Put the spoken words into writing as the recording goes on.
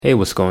Hey,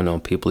 what's going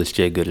on, people? It's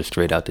Jay Good of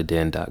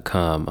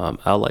StraightOutTheDen.com.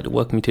 I'd like to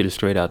welcome you to the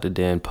Straight Out the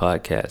Den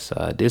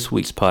podcast. This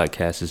week's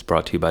podcast is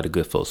brought to you by the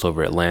good folks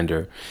over at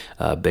Lander.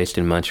 Based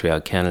in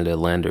Montreal, Canada,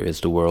 Lander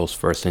is the world's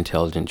first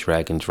intelligent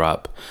drag and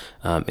drop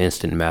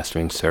instant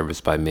mastering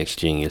service by Mix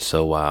Genius.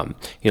 So,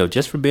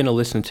 just for being a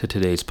listener to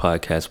today's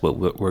podcast,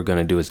 what we're going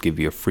to do is give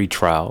you a free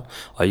trial.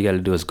 All you got to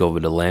do is go over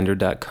to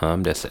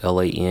Lander.com. That's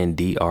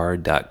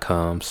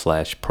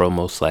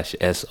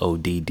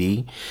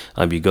LANDR.com/promo/SODD.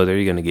 You go there,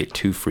 you're going to get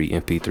 2 free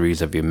MP3s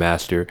of your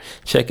master.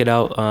 Check it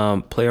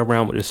out. Play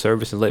around with the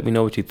service and let me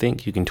know what you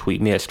think. You can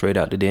tweet me at Straight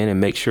Out the Den, and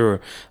make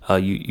sure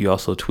you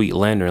also tweet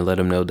Lander and let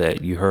them know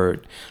that you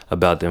heard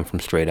about them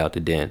from Straight Out the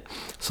Den.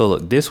 So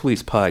look, this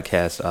week's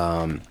podcast,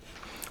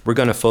 we're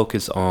going to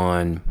focus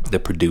on the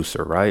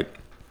producer, right?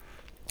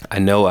 I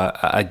know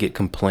I get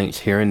complaints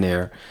here and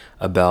there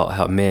about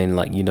how,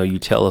 man, you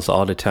tell us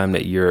all the time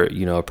that you're,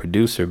 a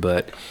producer,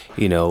 but,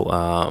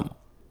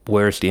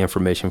 where's the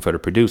information for the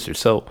producer?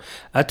 So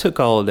I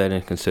took all of that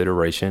in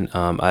consideration.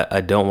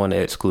 I don't want to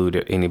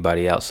exclude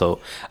anybody out.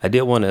 So I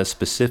did want to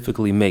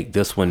specifically make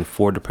this one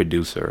for the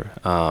producer.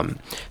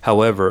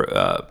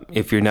 However,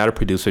 if you're not a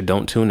producer,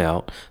 don't tune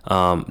out.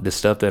 The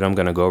stuff that I'm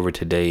going to go over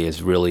today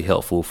is really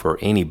helpful for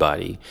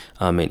anybody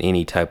in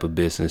any type of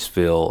business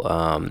field,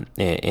 and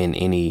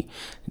any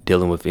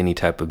dealing with any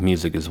type of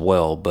music as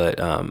well. But,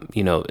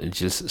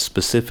 just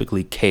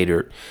specifically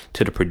catered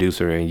to the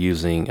producer and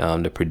using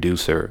the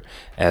producer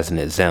as an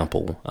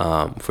example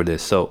for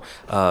this. So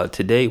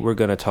today we're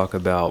going to talk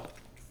about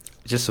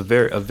just a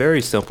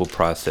very simple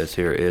process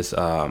here is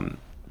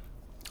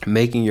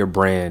making your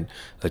brand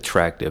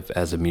attractive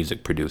as a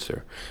music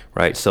producer,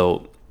 right?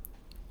 So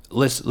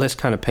let's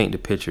kind of paint the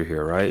picture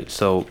here, right?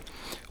 So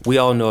we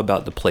all know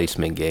about the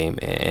placement game,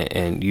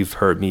 and you've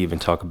heard me even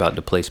talk about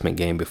the placement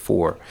game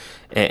before.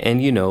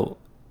 And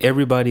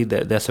everybody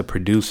that's a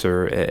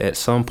producer at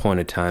some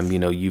point in time,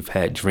 you've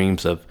had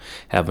dreams of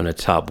having a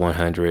top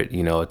 100,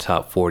 a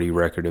top 40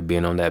 record, of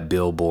being on that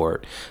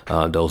Billboard,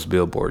 those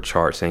Billboard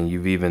charts. And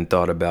you've even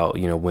thought about,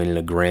 winning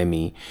a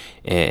Grammy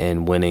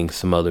and winning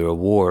some other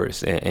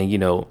awards.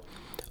 And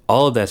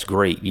all of that's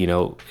great.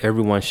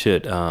 Everyone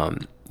should,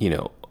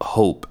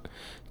 hope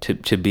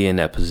to be in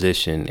that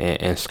position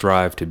and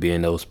strive to be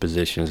in those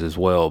positions as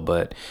well.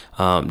 But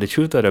the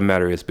truth of the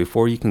matter is,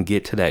 before you can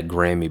get to that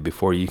Grammy,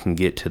 before you can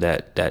get to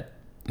that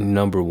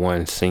number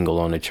one single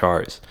on the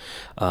charts,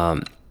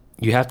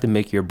 you have to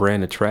make your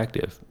brand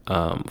attractive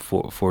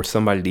for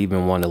somebody to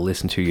even want to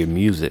listen to your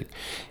music,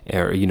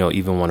 or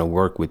even want to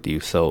work with you.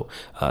 So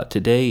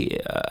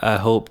today I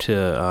hope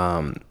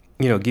to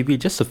give you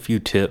just a few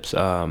tips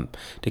to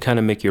kind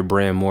of make your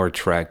brand more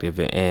attractive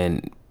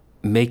and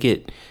make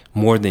it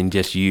more than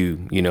just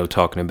you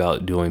talking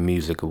about doing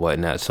music or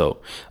whatnot. So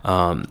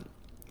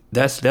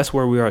that's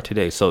where we are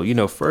today. So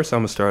first I'm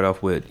gonna start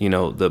off with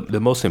the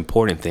most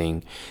important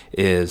thing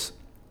is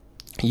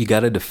you got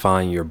to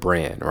define your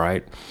brand,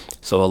 right?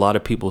 So a lot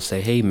of people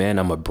say, hey man,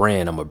 I'm a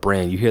brand.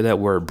 You hear that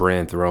word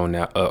brand thrown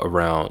out,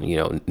 around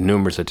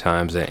numerous of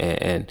times,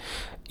 and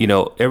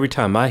every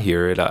time I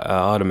hear it, I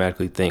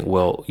automatically think,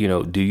 well,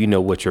 do you know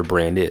what your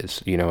brand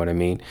is? You know what I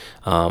mean?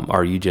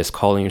 Are you just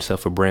calling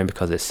yourself a brand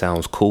because it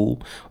sounds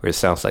cool or it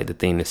sounds like the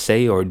thing to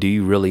say, or do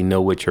you really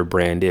know what your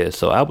brand is?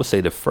 So I would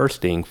say the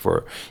first thing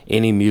for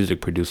any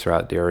music producer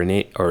out there,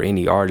 or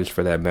any artist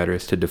for that matter,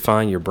 is to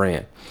define your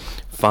brand.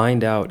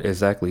 Find out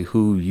exactly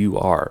who you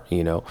are.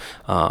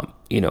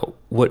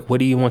 What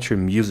do you want your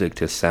music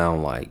to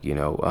sound like?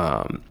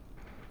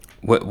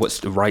 What's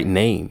the right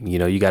name?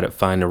 You got to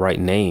find the right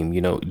name.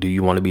 Do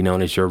you want to be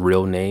known as your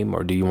real name,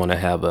 or do you want to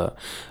have a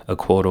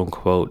quote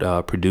unquote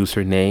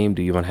producer name?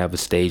 Do you want to have a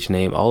stage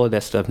name? All of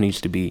that stuff needs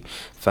to be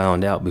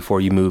found out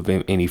before you move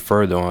any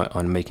further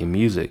on making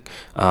music.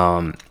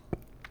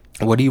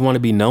 What do you want to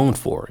be known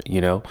for?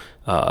 Do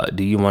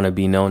you want to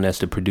be known as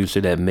the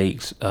producer that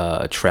makes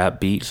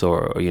trap beats,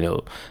 or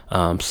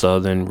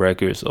southern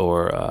records,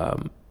 or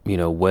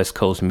West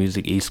Coast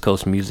music, East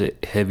Coast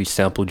music, heavy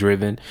sample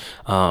driven?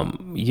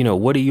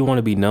 What do you want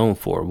to be known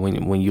for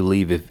when you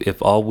leave?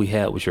 If all we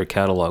had was your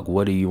catalog,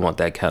 what do you want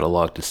that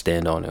catalog to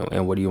stand on,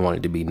 and what do you want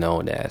it to be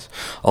known as?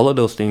 All of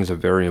those things are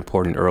very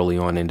important early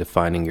on in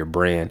defining your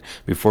brand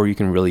before you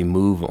can really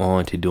move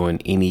on to doing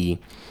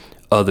any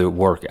other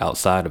work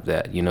outside of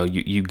that.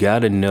 You got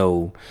to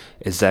know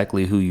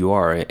exactly who you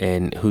are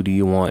and who do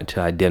you want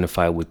to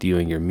identify with you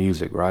and your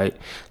music, right?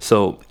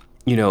 So,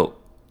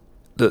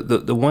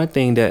 the one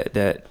thing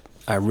that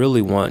I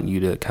really want you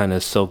to kind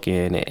of soak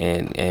in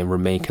and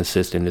remain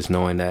consistent is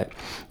knowing that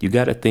you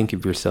got to think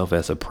of yourself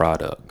as a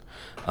product.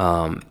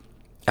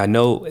 I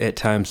know at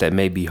times that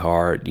may be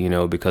hard,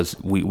 because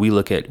we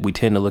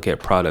tend to look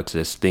at products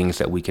as things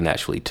that we can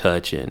actually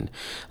touch, and,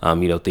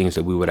 things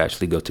that we would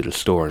actually go to the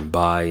store and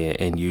buy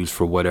and use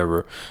for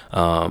whatever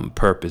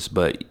purpose.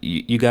 But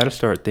you got to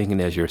start thinking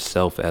as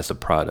yourself as a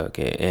product.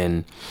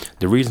 And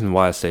the reason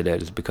why I say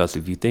that is because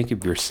if you think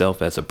of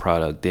yourself as a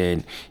product,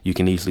 then you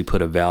can easily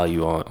put a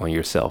value on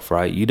yourself,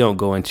 right? You don't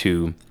go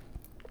into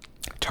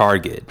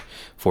Target,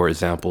 for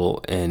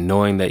example, and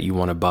knowing that you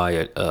want to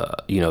buy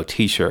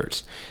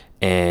t-shirts,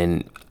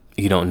 and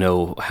you don't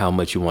know how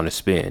much you want to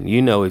spend.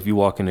 If you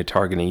walk into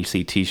Target and you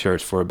see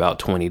t-shirts for about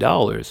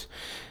 $20,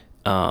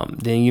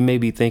 then you may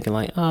be thinking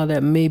like, oh,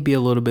 that may be a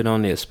little bit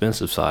on the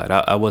expensive side.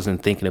 I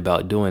wasn't thinking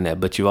about doing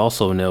that. But you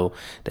also know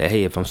that,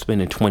 hey, if I'm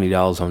spending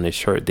 $20 on this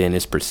shirt, then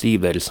it's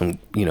perceived that it's some,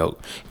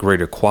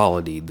 greater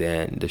quality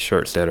than the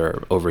shirts that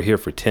are over here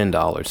for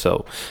 $10.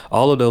 So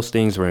all of those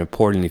things are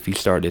important. If you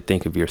start to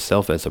think of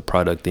yourself as a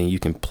product, then you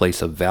can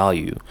place a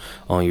value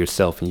on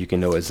yourself, and you can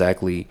know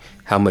exactly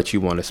how much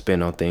you want to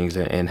spend on things,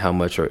 and how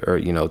much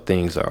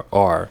things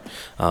are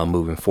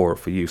moving forward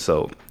for you.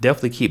 So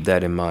definitely keep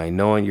that in mind,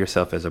 knowing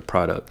yourself as a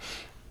product.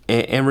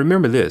 And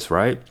remember this,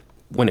 right?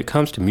 When it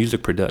comes to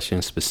music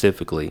production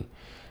specifically,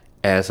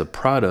 as a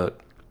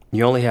product,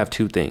 you only have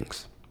two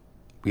things.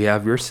 You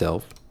have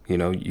yourself,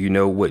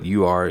 what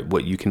you are,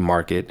 what you can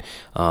market,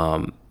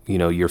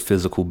 your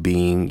physical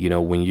being,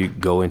 when you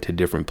go into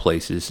different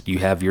places, you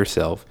have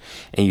yourself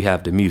and you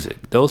have the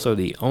music. Those are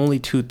the only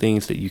two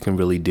things that you can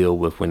really deal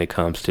with when it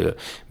comes to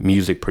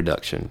music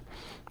production,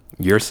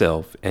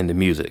 yourself and the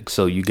music.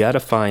 So you got to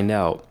find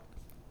out,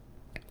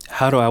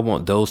 how do I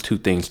want those two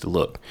things to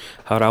look?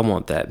 How do I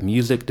want that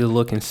music to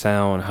look and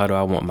sound? How do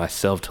I want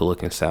myself to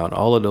look and sound?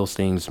 All of those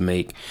things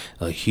make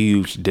a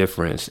huge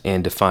difference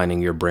in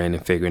defining your brand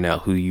and figuring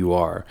out who you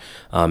are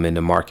in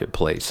the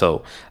marketplace.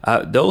 So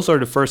those are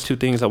the first two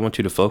things I want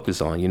you to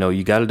focus on.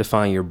 You got to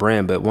define your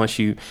brand, but once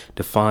you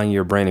define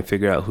your brand and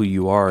figure out who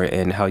you are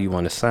and how you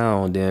want to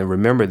sound, then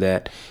remember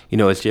that,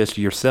 it's just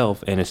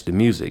yourself and it's the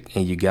music,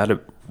 and you got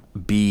to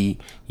be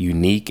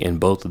unique in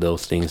both of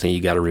those things, and you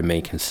got to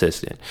remain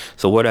consistent.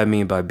 So what I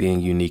mean by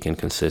being unique and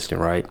consistent,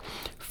 right?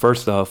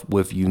 First off,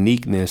 with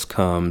uniqueness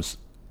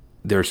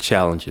there's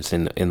challenges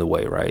in the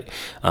way, right?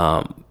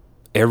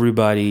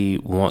 Everybody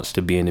wants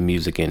to be in the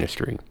music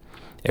industry.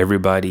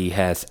 Everybody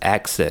has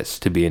access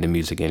to be in the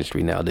music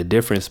industry. Now, the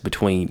difference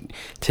between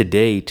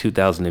today,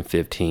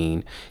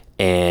 2015,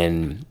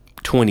 and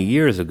 20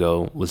 years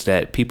ago was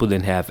that people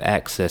didn't have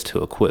access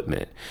to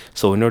equipment.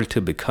 So in order to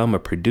become a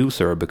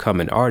producer or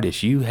become an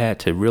artist, you had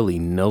to really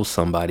know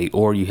somebody,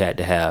 or you had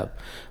to have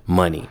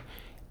money.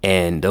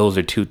 And those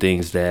are two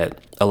things that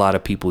a lot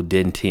of people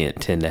didn't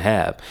tend to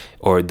have,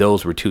 or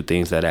those were two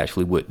things that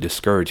actually would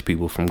discourage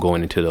people from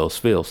going into those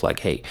fields.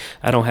 Like, hey,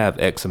 I don't have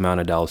X amount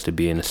of dollars to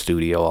be in the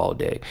studio all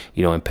day,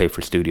 and pay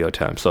for studio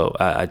time. So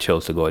I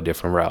chose to go a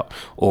different route.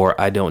 Or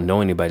I don't know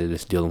anybody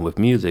that's dealing with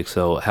music,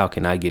 so how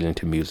can I get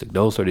into music?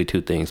 Those are the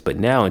two things. But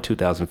now in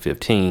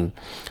 2015,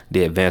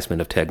 the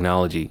advancement of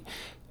technology,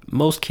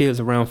 most kids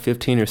around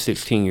 15 or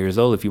 16 years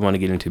old, if you want to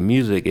get into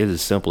music, is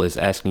as simple as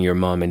asking your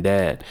mom and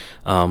dad,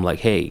 like,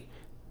 hey,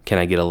 can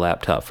I get a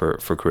laptop for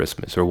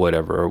Christmas or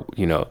whatever,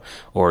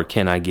 or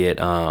can I get,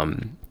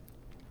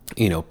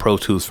 Pro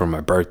Tools for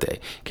my birthday?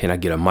 Can I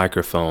get a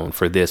microphone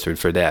for this or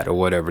for that, or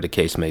whatever the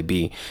case may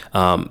be?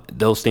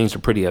 Those things are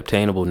pretty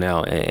obtainable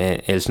now,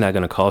 and it's not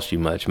going to cost you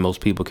much. Most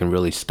people can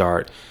really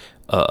start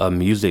a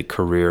music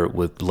career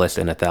with less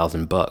than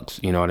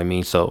 $1,000. You know what I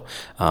mean? So,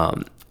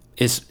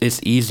 it's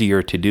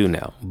easier to do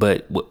now,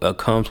 but what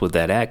comes with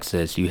that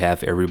access, you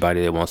have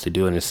everybody that wants to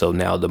do it. And so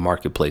now the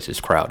marketplace is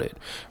crowded,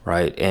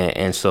 right?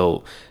 And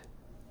so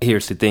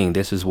here's the thing.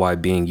 This is why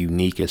being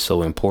unique is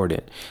so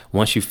important.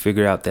 Once you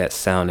figure out that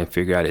sound and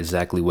figure out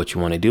exactly what you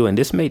want to do, and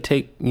this may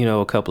take,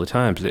 a couple of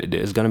times,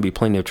 there's going to be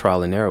plenty of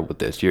trial and error with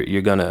this.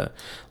 You're going to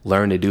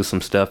learn to do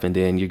some stuff, and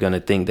then you're going to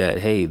think that,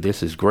 hey,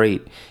 this is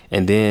great.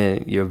 And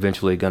then you're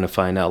eventually going to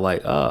find out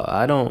like, oh,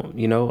 I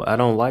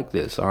don't like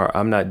this, or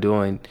I'm not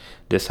doing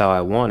this how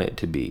I want it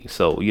to be.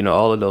 So,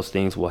 all of those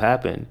things will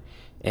happen,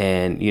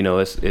 and,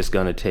 it's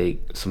going to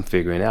take some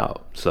figuring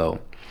out. So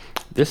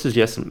this is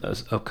just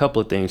a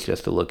couple of things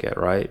just to look at,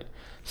 right?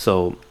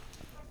 So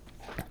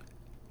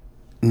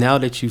now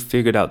that you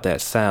figured out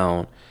that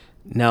sound,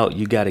 now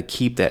you got to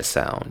keep that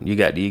sound. You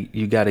got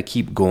to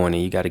keep going,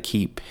 and you got to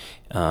keep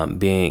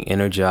being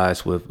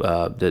energized with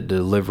the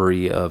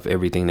delivery of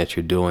everything that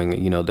you're doing.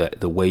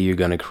 The way you're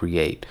going to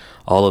create.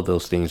 All of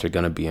those things are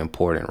going to be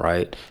important,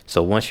 right?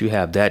 So once you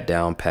have that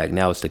down packed,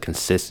 now it's the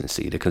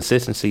consistency. The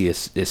consistency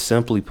is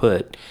simply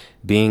put,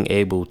 being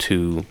able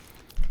to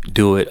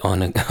do it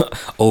on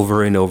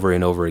over and over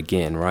and over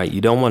again, right?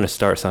 You don't want to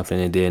start something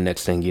and then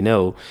next thing you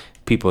know,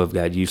 people have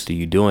got used to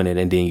you doing it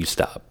and then you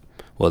stop.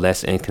 Well,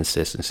 that's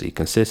inconsistency.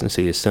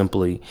 Consistency is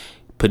simply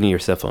putting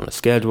yourself on a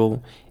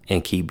schedule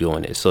and keep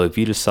doing it. So if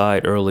you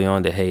decide early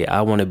on that, hey,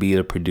 I want to be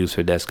the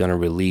producer that's going to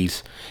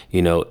release,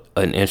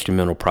 an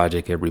instrumental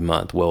project every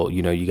month. Well,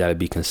 you got to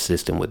be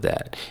consistent with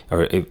that.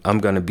 Or if I'm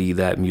going to be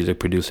that music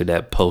producer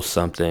that posts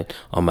something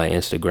on my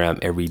Instagram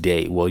every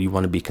day. Well, you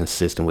want to be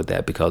consistent with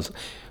that, because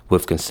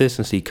with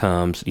consistency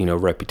comes,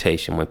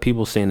 reputation. When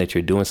people saying that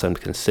you're doing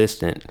something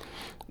consistent,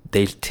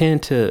 they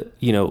tend to,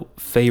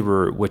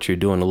 favor what you're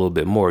doing a little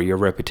bit more. Your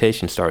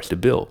reputation starts to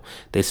build.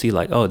 They see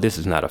like, oh, this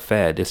is not a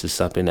fad. This is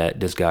something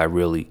that this guy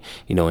really,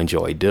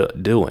 enjoy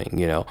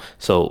doing.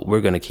 So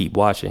we're going to keep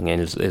watching.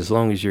 And as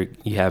long as you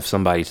have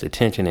somebody's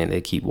attention and they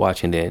keep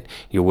watching, then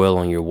you're well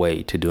on your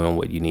way to doing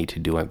what you need to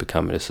do and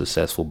becoming a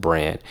successful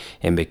brand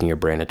and making your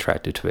brand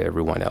attractive to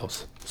everyone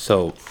else.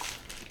 So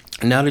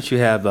now that you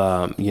have,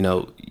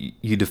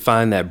 you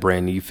define that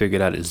brand, you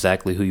figured out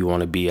exactly who you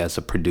want to be as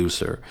a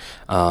producer,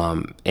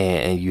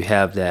 and you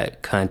have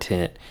that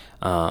content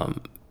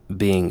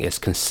being as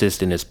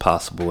consistent as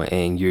possible,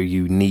 and you're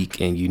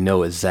unique, and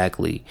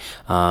exactly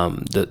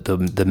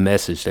the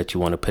message that you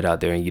want to put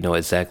out there, and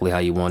exactly how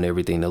you want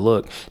everything to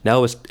look.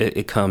 Now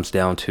it comes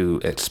down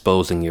to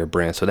exposing your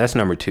brand. So that's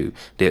number 2,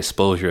 the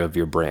exposure of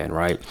your brand,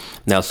 right?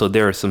 Now, so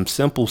there are some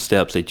simple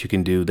steps that you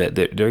can do that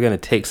they're going to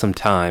take some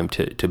time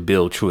to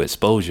build true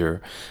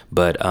exposure,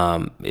 but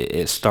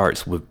it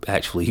starts with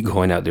actually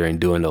going out there and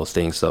doing those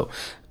things. So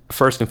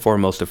first and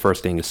foremost, the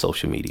first thing is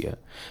social media.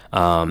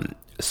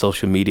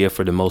 Social media,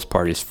 for the most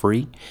part, is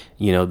free.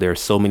 There are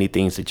so many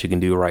things that you can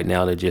do right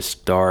now to just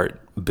start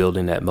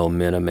building that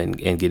momentum and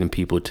getting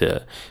people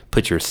to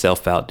put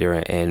yourself out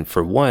there. And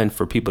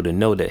for people to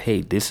know that,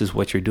 hey, this is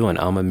what you're doing.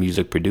 I'm a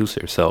music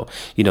producer. So,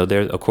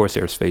 there's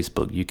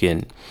Facebook. You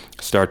can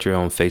start your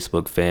own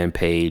Facebook fan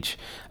page,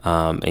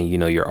 and,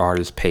 your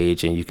artist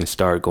page, and you can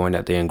start going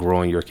out there and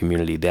growing your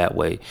community that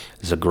way.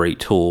 It's a great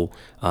tool.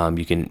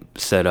 You can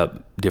set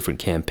up different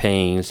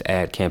campaigns,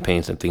 ad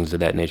campaigns, and things of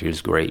that nature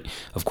is great.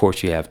 Of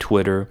course, you have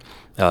Twitter.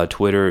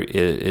 Twitter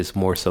is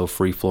more so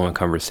free-flowing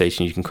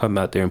conversation. You can come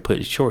out there and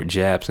put short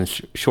jabs and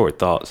short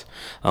thoughts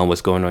on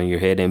what's going on in your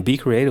head, and be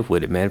creative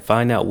with it, man.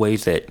 Find out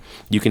ways that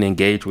you can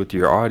engage with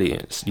your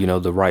audience,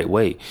 the right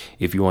way.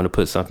 If you want to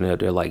put something out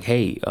there like,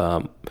 hey,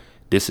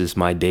 this is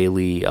my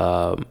daily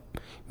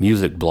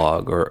music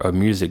blog or a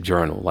music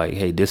journal, like,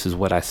 hey, this is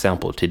what I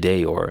sampled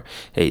today, or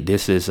hey,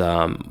 this is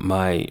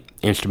my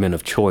instrument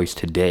of choice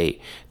today.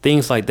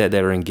 Things like that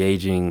are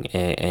engaging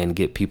and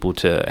get people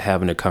to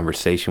having a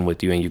conversation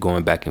with you, and you're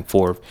going back and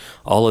forth.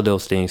 All of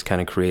those things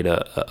kind of create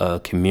a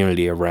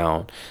community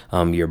around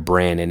your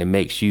brand, and it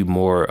makes you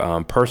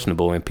more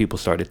personable, and people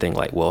start to think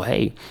like, well,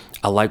 hey,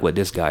 I like what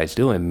this guy's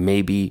doing.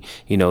 Maybe,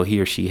 he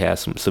or she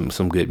has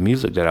some good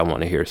music that I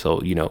want to hear.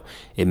 So,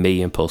 it may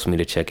impulse me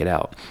to check it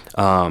out.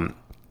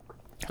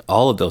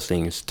 All of those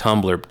things.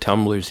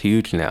 Tumblr's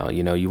huge now.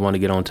 You want to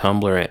get on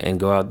Tumblr and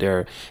go out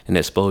there and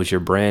expose your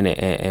brand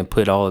and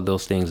put all of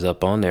those things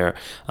up on there.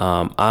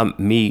 I'm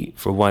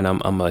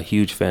a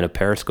huge fan of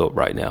Periscope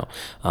right now.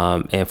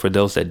 And for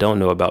those that don't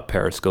know about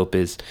Periscope,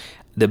 is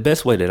the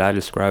best way that I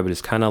describe it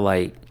is kind of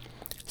like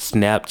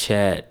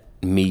Snapchat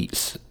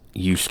meets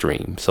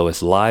Ustream. So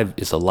it's live.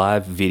 It's a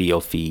live video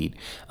feed.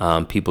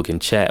 People can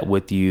chat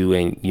with you,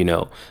 and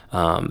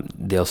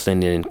they'll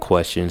send in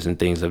questions and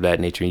things of that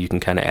nature, and you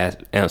can kind of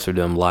answer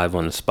them live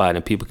on the spot,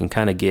 and people can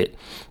kind of get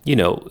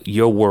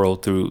your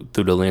world through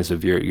the lens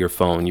of your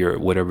phone, your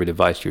whatever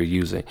device you're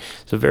using.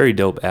 It's a very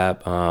dope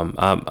app.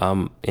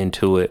 I'm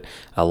into it.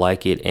 I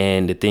like it,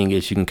 and the thing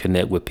is, you can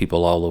connect with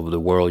people all over the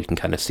world. You can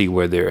kind of see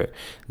where they're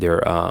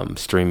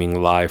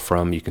streaming live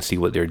from. You can see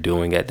what they're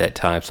doing at that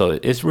time. So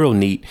it's real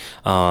neat.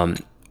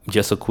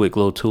 Just a quick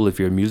little tool. If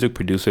you're a music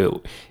producer,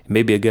 it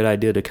may be a good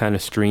idea to kind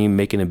of stream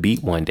making a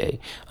beat one day.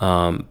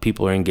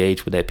 People are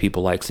engaged with that.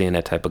 People like seeing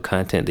that type of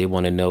content. They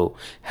want to know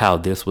how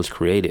this was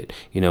created,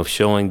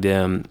 showing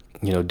them,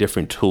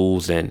 different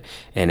tools and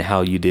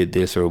how you did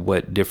this, or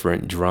what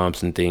different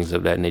drums and things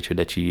of that nature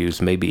that you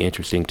use may be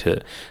interesting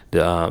to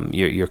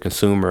your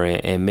consumer,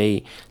 and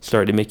may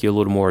start to make you a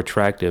little more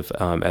attractive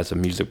as a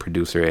music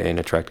producer, and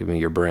attractive in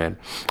your brand.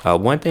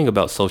 One thing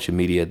about social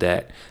media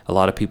that a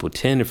lot of people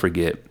tend to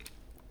forget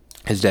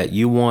is that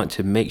you want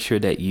to make sure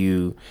that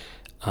you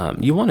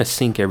want to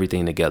sync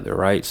everything together,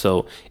 right?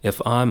 So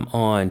if I'm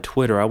on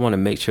Twitter, I want to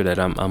make sure that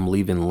I'm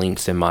leaving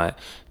links in my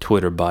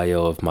Twitter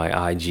bio of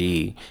my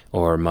IG,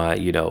 or my,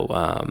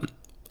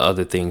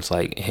 other things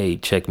like, hey,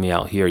 check me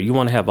out here. You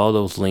want to have all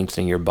those links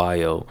in your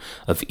bio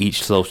of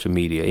each social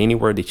media.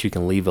 Anywhere that you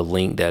can leave a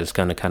link that is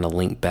going to kind of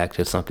link back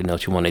to something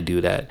else you want to do,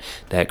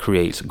 that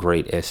creates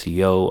great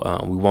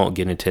SEO. We won't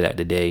get into that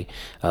today.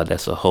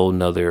 That's a whole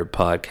nother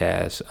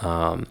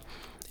podcast.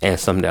 And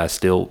something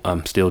that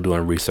I'm still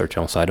doing research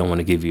on, so I don't want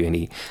to give you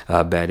any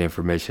bad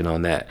information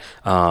on that.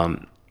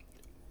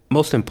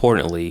 Most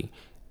importantly,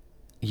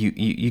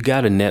 you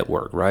got to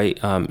network, right?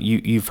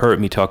 You've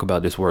heard me talk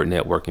about this word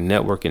networking.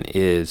 Networking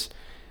is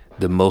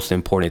the most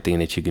important thing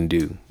that you can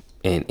do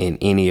in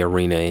any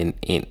arena,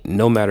 and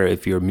no matter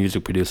if you're a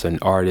music producer, an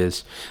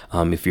artist,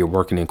 if you're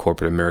working in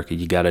corporate America,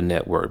 you got to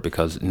network,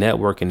 because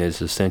networking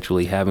is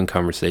essentially having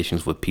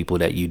conversations with people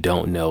that you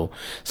don't know,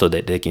 so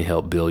that they can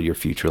help build your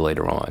future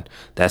later on.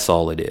 That's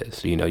all it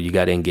is. You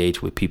got to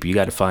engage with people. You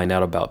got to find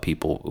out about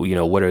people.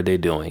 What are they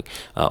doing?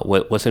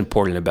 What's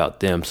important about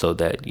them, so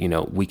that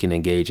we can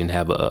engage and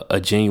have a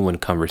genuine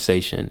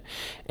conversation,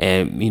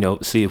 and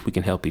see if we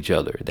can help each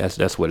other.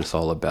 That's what it's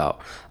all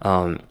about.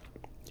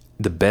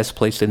 the best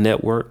place to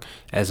network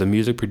as a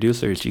music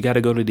producer is you got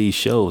to go to these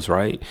shows,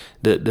 right?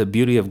 The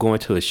beauty of going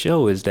to a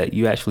show is that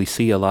you actually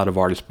see a lot of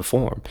artists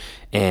perform,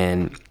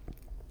 and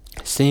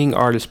seeing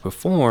artists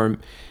perform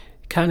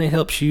kind of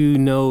helps you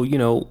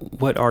know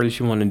what artists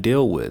you want to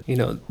deal with.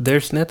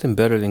 There's nothing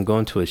better than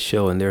going to a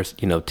show and there's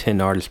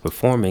 10 artists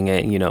performing,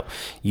 and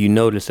you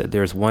notice that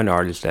there's one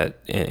artist that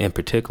in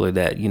particular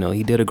that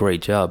he did a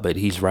great job, but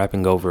he's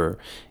rapping over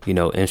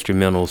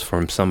instrumentals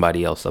from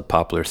somebody else, a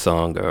popular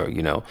song, or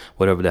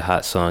whatever the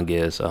hot song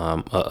is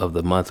of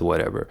the month or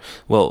whatever.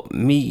 Well,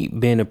 me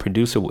being a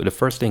producer, the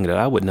first thing that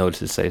I would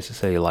notice is to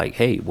say like,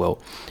 hey,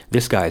 well,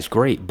 this guy's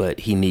great, but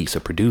he needs a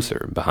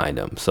producer behind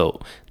him.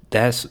 So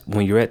that's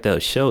when you're at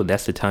the show,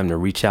 that's the time to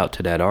reach out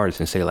to that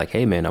artist and say like,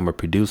 hey man, I'm a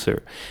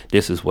producer.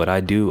 This is what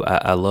I do.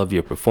 I love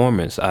your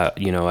performance. I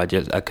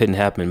couldn't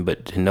happen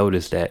but to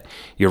notice that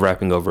you're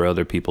rapping over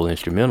other people's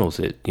instrumentals.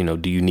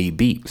 Do you need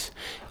beats?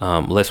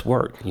 Let's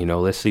work,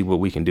 let's see what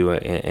we can do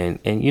and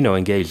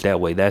engage that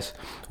way. That's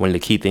one of the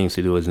key things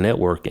to do is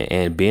network,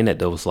 and being at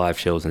those live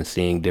shows and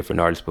seeing different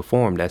artists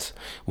perform. That's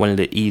one of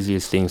the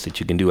easiest things that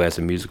you can do as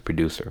a music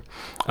producer.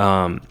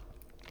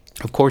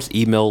 Of course,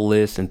 email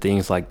lists and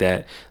things like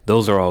that,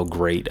 those are all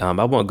great. I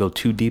won't go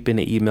too deep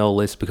into email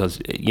lists because,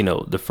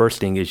 the first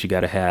thing is you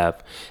got to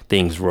have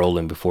things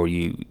rolling before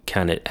you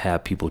kind of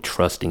have people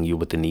trusting you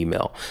with an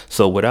email.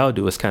 So what I'll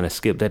do is kind of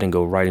skip that and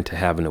go right into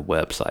having a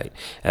website.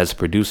 As a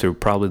producer,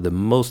 probably the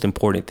most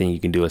important thing you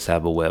can do is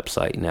have a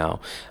website.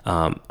 Now,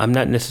 I'm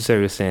not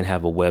necessarily saying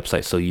have a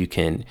website so you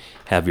can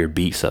have your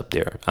beats up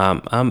there.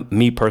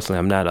 Me personally,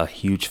 I'm not a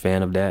huge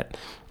fan of that.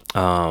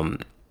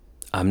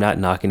 I'm not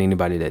knocking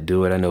anybody that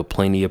do it. I know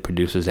plenty of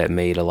producers that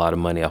made a lot of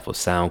money off of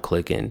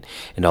SoundClick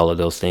and all of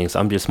those things.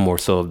 I'm just more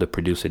so of the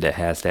producer that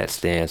has that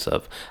stance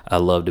of I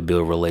love to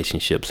build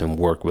relationships and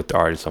work with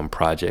artists on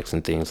projects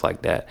and things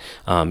like that.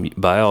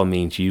 By all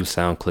means, use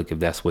SoundClick if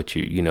that's what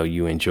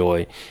you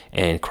enjoy,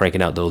 and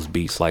cranking out those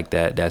beats like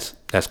that.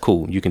 That's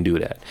cool. You can do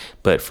that.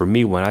 But for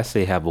me, when I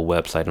say have a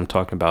website, I'm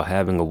talking about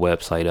having a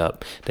website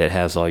up that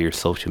has all your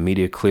social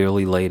media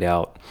clearly laid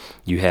out.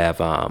 You have,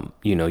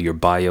 your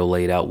bio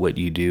laid out, what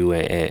you do,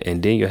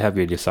 and then you have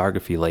your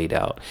discography laid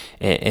out.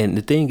 And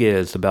the thing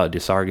is about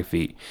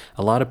discography,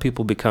 a lot of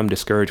people become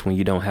discouraged when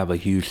you don't have a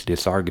huge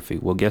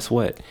discography. Well, guess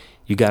what?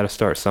 You got to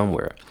start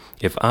somewhere.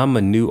 If I'm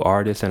a new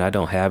artist and I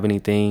don't have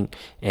anything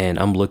and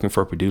I'm looking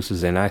for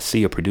producers and I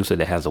see a producer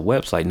that has a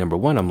website, number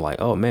one, I'm like,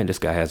 oh man, this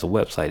guy has a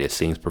website. It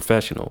seems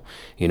professional.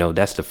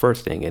 That's the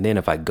first thing. And then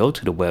if I go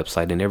to the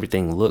website and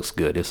everything looks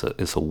good,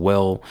 it's a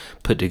well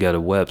put together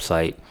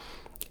website,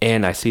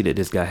 and I see that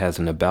this guy has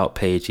an about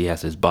page, he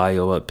has his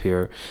bio up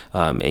here,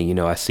 and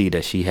I see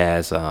that she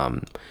has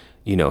her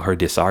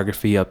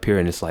discography up here,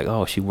 and it's like,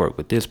 oh, she worked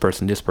with this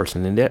person,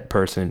 and that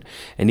person.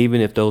 And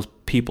even if those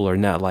people are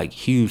not like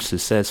huge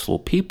successful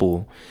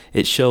people,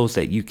 it shows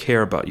that you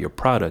care about your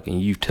product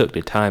and you took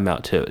the time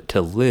out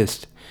to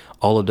list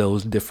all of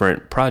those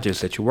different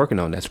projects that you're working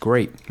on. That's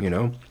great.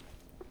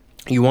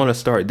 You want to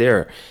start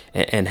there,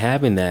 and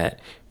having that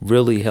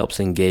really helps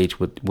engage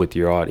with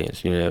your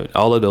audience.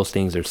 All of those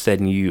things are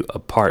setting you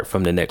apart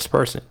from the next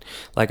person.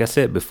 Like I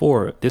said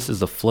before, this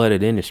is a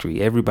flooded industry.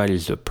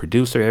 Everybody's a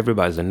producer,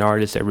 everybody's an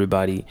artist,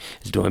 everybody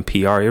is doing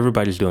PR,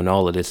 everybody's doing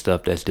all of this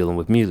stuff that's dealing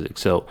with music.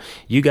 So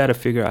you got to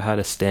figure out how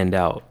to stand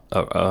out,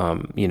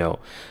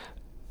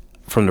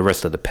 from the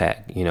rest of the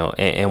pack,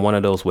 and one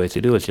of those ways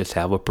to do it is just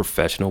have a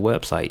professional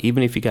website.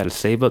 Even if you got to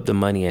save up the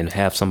money and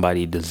have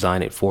somebody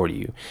design it for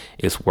you,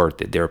 it's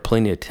worth it. There are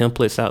plenty of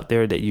templates out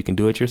there that you can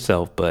do it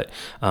yourself, but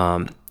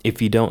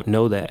if you don't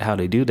know how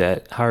to do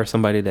that, hire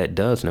somebody that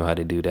does know how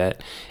to do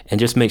that, and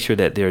just make sure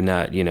that they're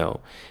not,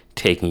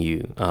 taking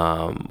you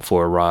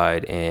for a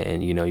ride,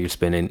 and you're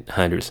spending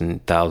hundreds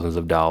and thousands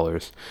of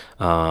dollars,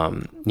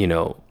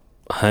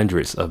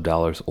 hundreds of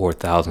dollars or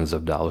thousands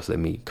of dollars, let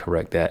me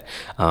correct that,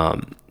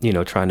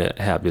 trying to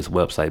have this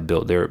website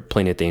built. There are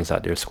plenty of things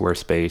out there,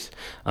 Squarespace,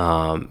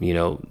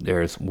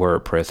 there's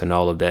WordPress and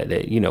all of that,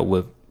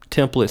 with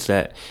templates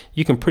that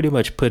you can pretty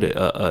much put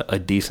a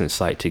decent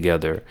site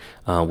together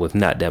with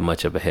not that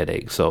much of a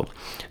headache. So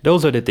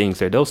those are the things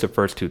there. Those are the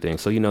first two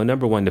things. So,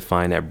 number one,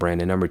 define that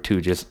brand. And number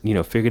two, just,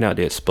 figuring out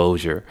the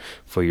exposure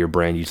for your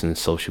brand using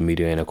social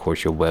media and, of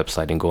course, your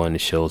website and going to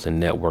shows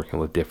and networking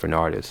with different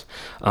artists.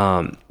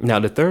 Now,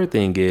 the third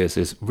thing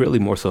is really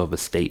more so of a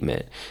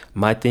statement.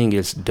 My thing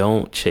is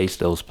don't chase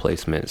those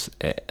placements.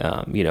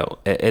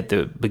 At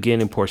the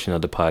beginning portion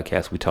of the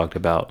podcast, we talked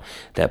about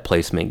that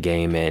placement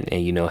game and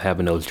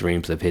having those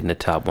dreams of hitting the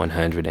top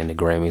 100 and the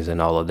Grammys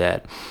and all of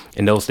that.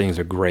 And those things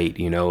are great,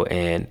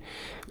 and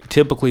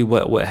typically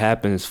what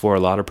happens for a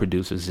lot of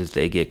producers is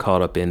they get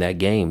caught up in that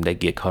game. They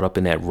get caught up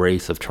in that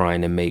race of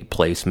trying to make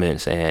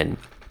placements and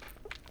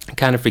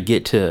kind of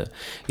forget to,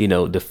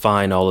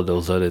 define all of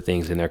those other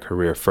things in their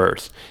career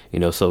first.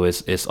 So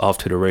it's off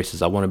to the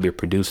races. I want to be a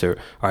producer.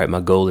 All right, my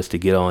goal is to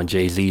get on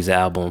Jay-Z's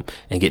album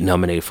and get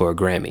nominated for a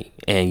Grammy.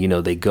 And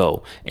they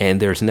go.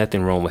 And there's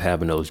nothing wrong with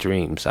having those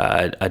dreams.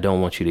 I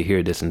don't want you to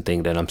hear this and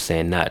think that I'm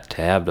saying not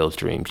to have those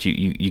dreams.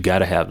 You got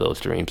to have those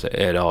dreams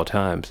at all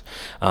times.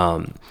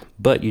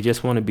 But you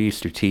just want to be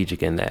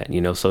strategic in that.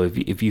 So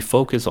if you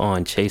focus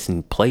on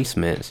chasing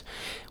placements,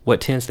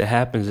 what tends to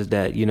happen is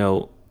that you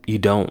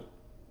don't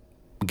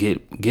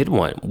get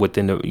one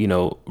within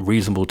the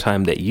reasonable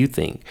time that you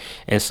think,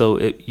 and so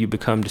you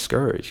become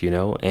discouraged,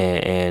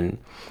 and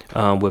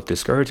with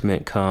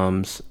discouragement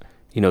comes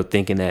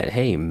thinking that,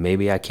 hey,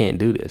 maybe I can't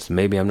do this,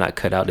 maybe I'm not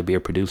cut out to be a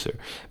producer,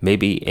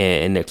 maybe,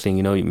 and next thing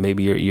you know,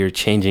 maybe you're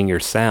changing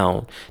your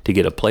sound to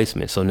get a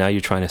placement. So now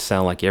you're trying to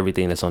sound like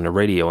everything that's on the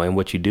radio, and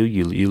what you do,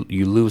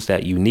 you lose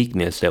that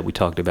uniqueness that we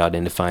talked about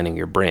in defining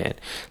your brand.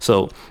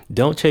 So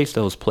don't chase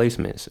those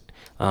placements.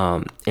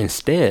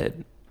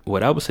 Instead,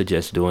 what I would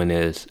suggest doing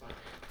is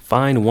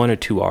find one or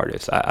two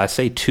artists. I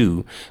say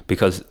two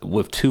because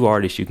with two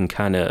artists, you can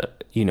kind of,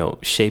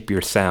 shape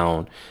your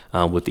sound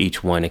with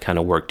each one and kind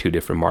of work two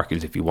different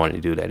markets if you want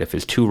to do that. If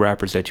it's two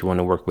rappers that you want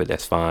to work with,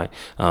 that's fine.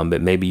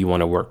 But maybe you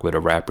want to work with a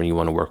rapper and you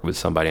want to work with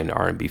somebody in the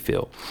R&B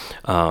field.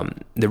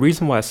 The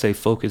reason why I say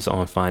focus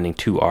on finding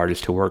two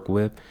artists to work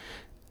with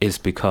is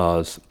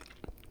because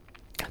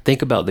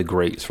think about the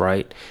greats,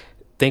 right?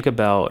 Think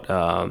about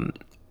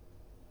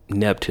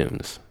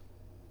Neptunes.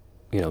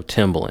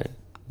 Timbaland,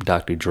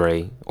 Dr.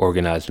 Dre,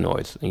 Organized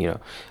Noise.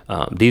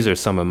 These are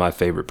some of my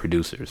favorite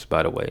producers,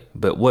 by the way.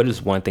 But what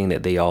is one thing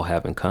that they all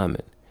have in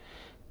common?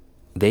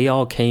 They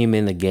all came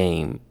in the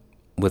game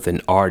with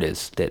an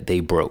artist that they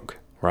broke,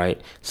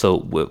 right? So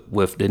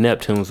with the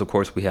Neptunes, of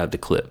course, we have the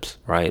Clips,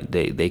 right?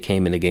 They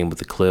came in the game with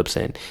the Clips,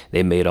 and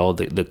they made all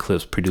the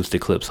Clips, produced the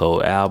Clips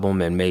whole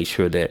album, and made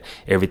sure that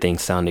everything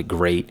sounded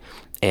great.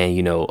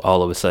 And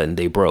all of a sudden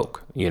they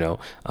broke.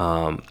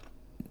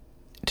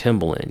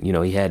 Timbaland,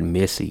 he had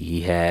Missy,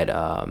 he had,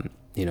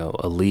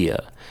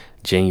 Aaliyah,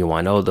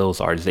 Genuine, all those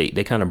artists,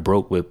 they kind of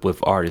broke with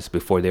artists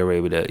before they were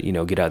able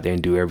to, get out there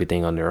and do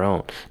everything on their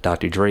own.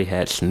 Dr. Dre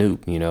had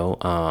Snoop,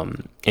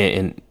 and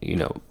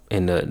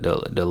in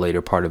the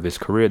later part of his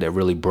career that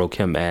really broke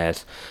him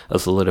as a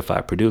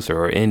solidified producer,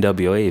 or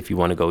NWA if you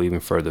want to go even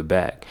further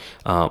back.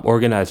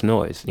 Organized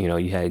Noise,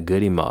 you had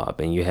Goody Mob,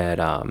 and you had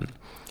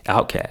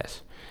Outkast.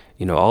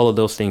 All of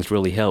those things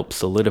really help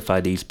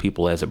solidify these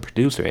people as a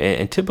producer.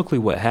 And typically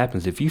what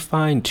happens, if you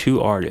find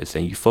two artists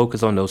and you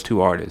focus on those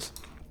two artists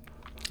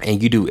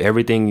and you do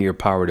everything in your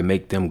power to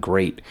make them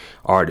great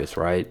artists,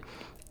 right?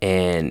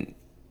 And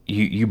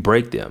you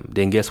break them,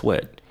 then guess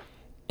what?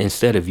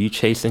 Instead of you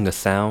chasing a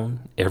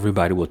sound,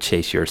 everybody will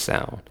chase your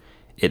sound.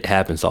 It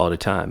happens all the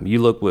time. You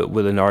look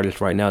with an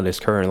artist right now that's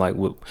current, like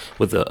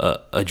with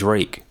a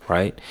Drake,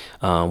 right?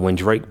 When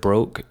Drake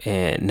broke,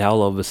 and now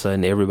all of a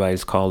sudden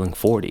everybody's calling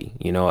 40.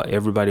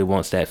 Everybody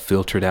wants that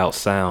filtered out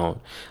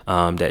sound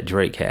that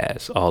Drake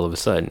has. All of a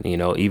sudden,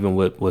 even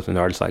with an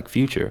artist like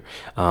Future.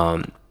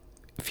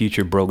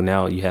 Future broke,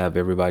 now you have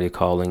everybody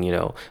calling,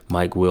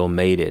 Mike Will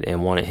Made It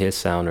and wanted his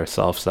sound, or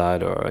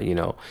Southside, or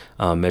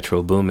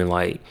Metro Boomin,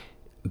 like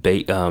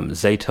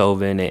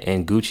Zaytoven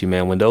and Gucci,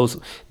 man. When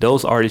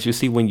those artists, you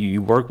see, when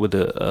you work with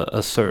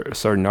a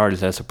certain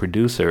artist as a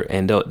producer,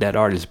 and that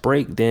artist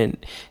break, then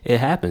it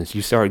happens.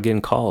 You start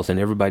getting calls, and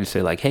everybody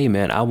say like, "Hey,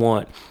 man, I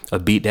want a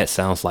beat that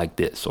sounds like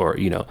this," or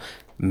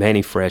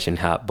Manny Fresh and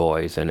Hot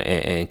Boys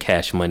and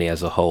Cash Money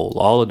as a whole.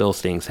 All of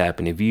those things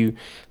happen if you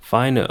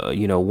find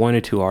one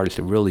or two artists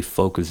to really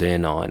focus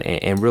in on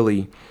and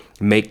really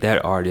make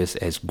that artist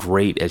as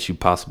great as you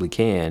possibly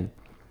can.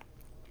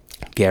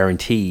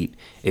 Guaranteed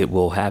it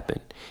will happen.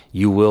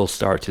 You will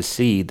start to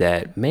see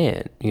that,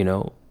 man,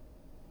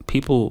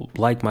 people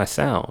like my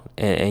sound,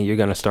 and you're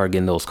going to start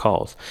getting those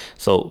calls.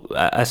 So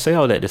I say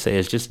all that to say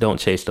is just don't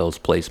chase those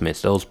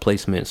placements. Those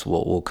placements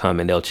will come,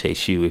 and they'll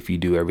chase you if you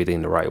do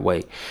everything the right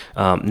way.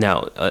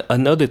 Now,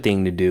 another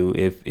thing to do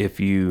if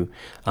you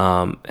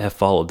have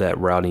followed that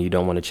route and you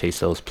don't want to chase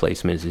those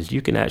placements is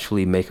you can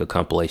actually make a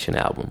compilation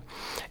album.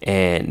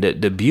 And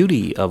the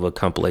beauty of a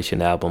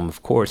compilation album,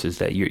 of course, is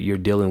that you're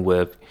dealing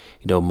with,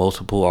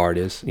 multiple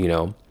artists,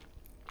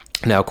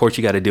 Now, of course,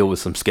 you got to deal with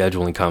some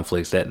scheduling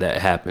conflicts that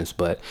happens,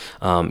 but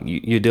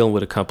you're dealing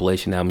with a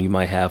compilation album. You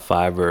might have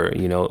 5 or,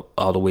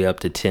 all the way up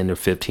to 10 or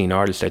 15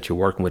 artists that you're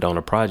working with on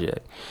a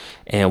project.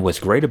 And what's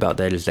great about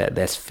that is that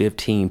that's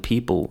 15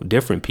 people,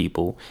 different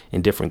people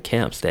in different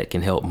camps that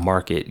can help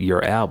market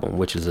your album,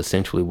 which is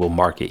essentially will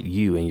market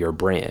you and your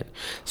brand.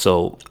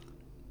 So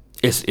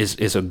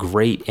it's a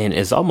great, and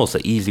it's almost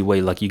an easy way.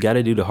 Like, you got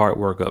to do the hard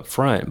work up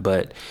front,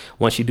 but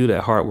once you do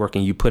that hard work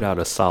and you put out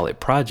a solid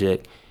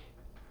project,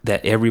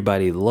 that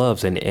everybody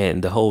loves,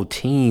 and the whole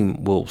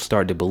team will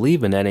start to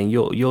believe in that, and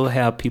you'll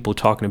have people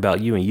talking about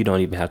you, and you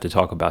don't even have to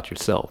talk about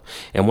yourself.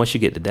 And once you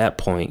get to that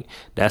point,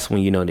 that's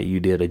when you know that you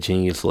had a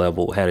genius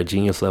level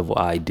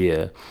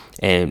idea,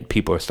 and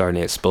people are starting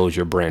to expose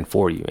your brand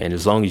for you. And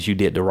as long as you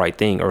did the right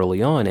thing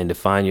early on and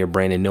define your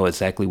brand and know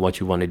exactly what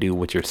you want to do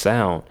with your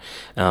sound,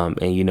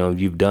 and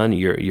you've done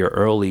your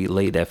early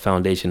laid that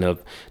foundation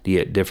of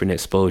the different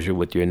exposure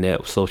with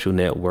your social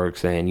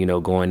networks, and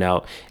going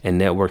out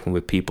and networking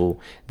with people,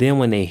 then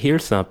when they hear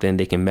something,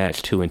 they can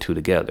match two and two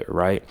together,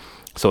 right?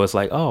 So it's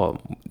like, oh,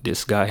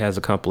 this guy has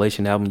a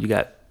compilation album. You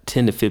got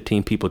 10 to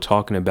 15 people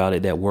talking about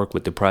it that work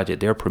with the project.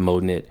 They're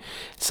promoting it.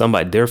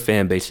 Their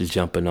fan base is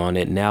jumping on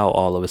it. Now,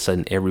 all of a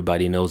sudden,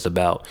 everybody knows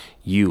about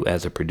you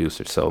as a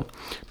producer. So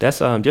that's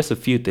just a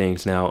few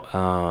things now.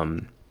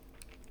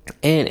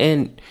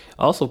 And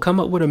also come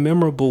up with a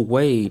memorable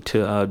way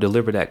to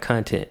deliver that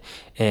content.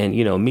 And,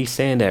 me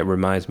saying that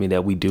reminds me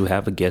that we do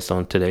have a guest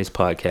on today's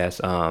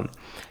podcast.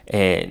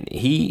 And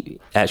he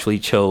actually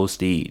chose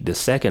the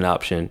second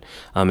option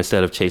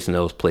instead of chasing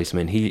those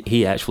placement.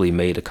 He actually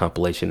made a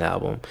compilation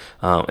album.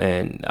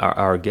 And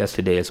our guest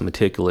today is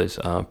Maticulous,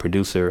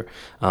 producer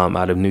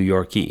out of New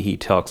York. He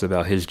talks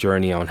about his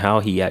journey on how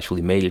he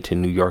actually made it to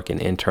New York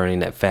and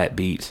interning at Fat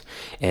Beats,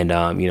 and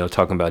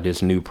talking about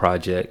his new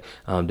project,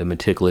 the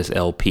Maticulous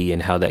LP,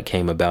 and how that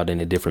came about, and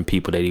the different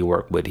people that he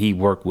worked with. He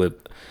worked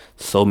with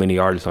so many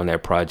artists on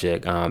that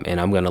project, and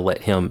I'm going to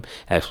let him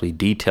actually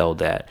detail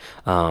that.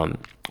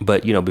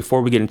 But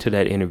before we get into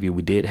that interview,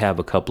 we did have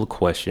a couple of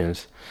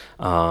questions,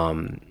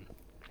 and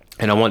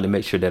I wanted to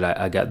make sure that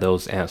I got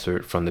those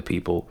answered from the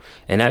people.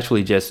 And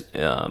actually, just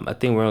I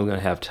think we're only going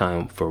to have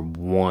time for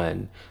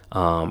one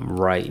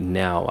right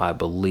now, I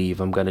believe.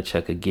 I'm going to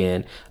check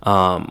again.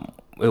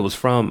 It was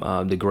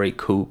from the great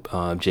Coop,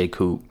 J.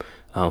 Coop,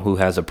 who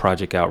has a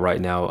project out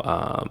right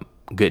now,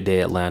 Good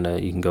Day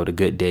Atlanta. You can go to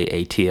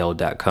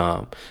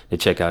gooddayatl.com to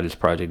check out his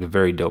project. A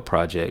very dope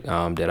project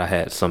that I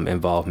had some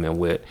involvement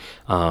with,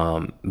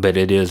 but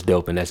it is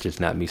dope, and that's just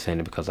not me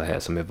saying it because I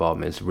had some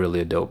involvement. It's really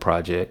a dope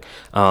project.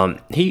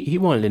 He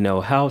wanted to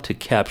know how to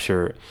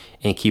capture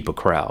and keep a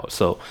crowd.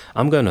 So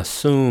I'm going to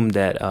assume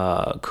that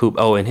Coop,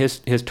 and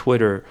his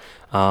Twitter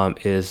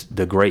is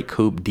the Great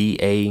Coop,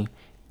 DA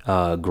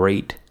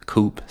Great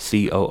Coop,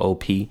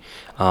 COOP.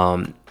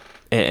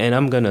 And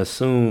I'm going to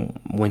assume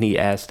when he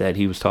asked that,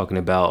 he was talking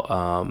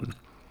about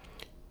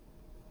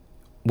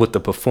with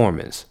the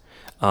performance.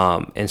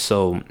 And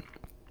so,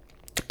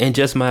 in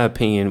just my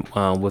opinion,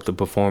 with the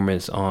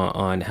performance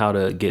on how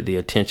to get the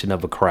attention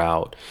of a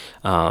crowd,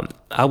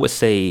 I would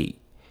say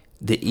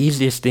the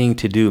easiest thing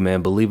to do,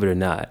 man, believe it or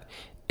not,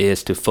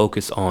 is to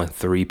focus on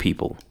three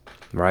people,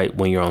 right?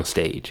 When you're on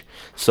stage.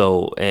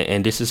 So,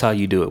 and this is how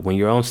you do it. When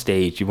you're on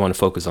stage, you want to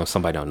focus on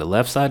somebody on the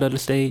left side of the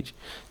stage,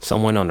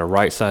 someone on the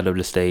right side of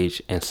the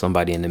stage, and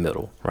somebody in the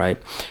middle,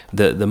 right?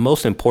 The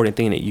most important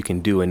thing that you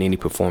can do in any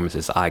performance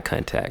is eye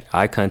contact.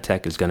 Eye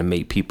contact is going to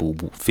make people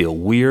feel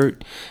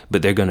weird,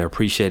 but they're going to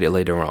appreciate it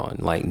later on.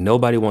 Like,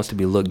 nobody wants to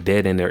be looked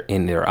dead in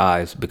their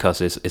eyes,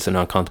 because it's an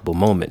uncomfortable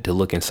moment to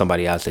look in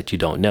somebody's eyes that you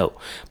don't know.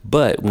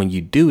 But when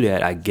you do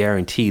that, I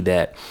guarantee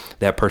that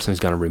that person is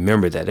going to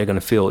remember that. They're going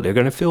to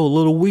feel a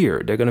little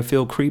weird. They're going to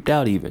feel creeped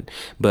out even.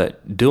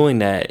 But doing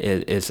that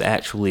is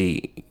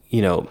actually,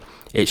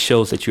 it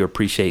shows that you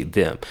appreciate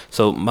them.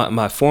 So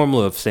my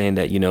formula of saying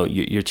that,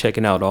 you're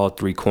checking out all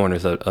three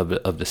corners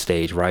of the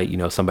stage, right?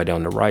 Somebody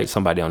on the right,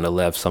 somebody on the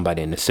left,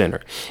 somebody in the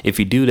center. If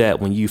you do that,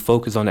 when you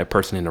focus on that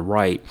person in the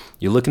right,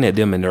 you're looking at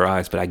them in their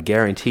eyes, but I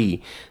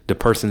guarantee the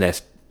person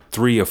that's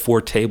 3 or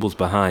 4 tables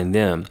behind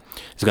them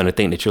is going to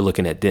think that you're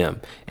looking at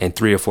them, and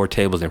 3 or 4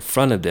 tables in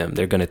front of them,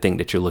 they're going to think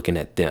that you're looking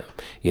at them,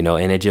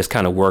 and it just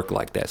kind of worked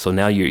like that. So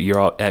now you're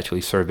all actually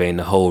surveying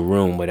the whole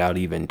room without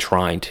even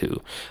trying to,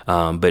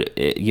 but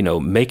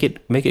make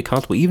it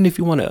comfortable. Even if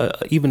you want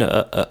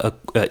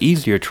a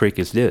easier trick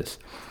is this: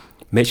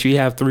 make sure you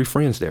have 3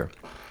 friends there,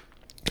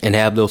 and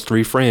have those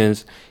 3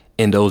 friends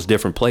in those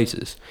different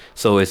places.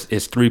 So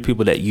it's 3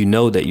 people that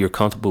that you're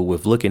comfortable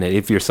with looking at.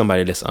 If you're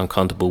somebody that's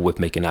uncomfortable with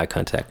making eye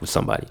contact with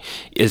somebody,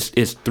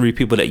 it's 3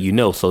 people that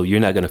so you're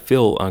not going to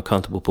feel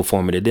uncomfortable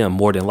performing to them.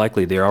 More than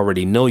likely, they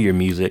already know your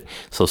music,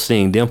 so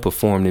seeing them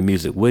perform the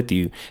music with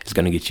you is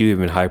going to get you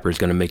even hyper. It's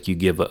going to make you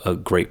give a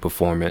great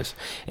performance,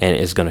 and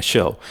it's going to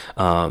show.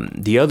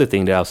 The other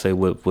thing that I'll say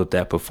with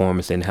that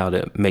performance, and how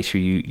to make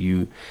sure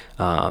you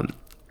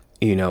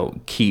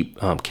keep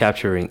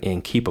capturing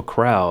and keep a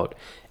crowd,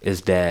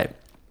 is that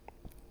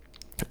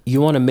you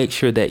want to make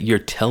sure that you're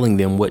telling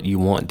them what you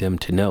want them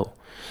to know.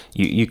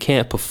 You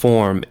can't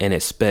perform and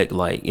expect,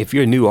 like, if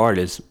you're a new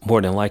artist,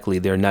 more than likely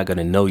they're not going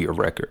to know your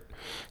record.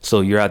 So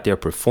you're out there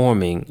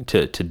performing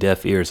to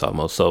deaf ears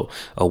almost. So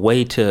a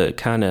way to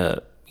kind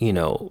of,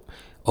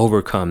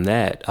 overcome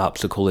that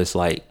obstacle is,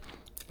 like,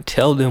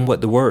 tell them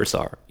what the words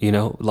are,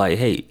 like,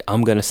 hey,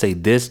 I'm going to say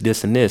this,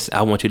 this, and this.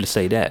 I want you to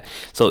say that.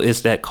 So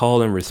it's that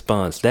call and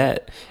response,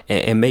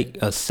 and make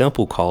a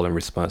simple call and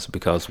response,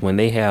 because when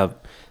they have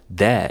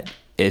that,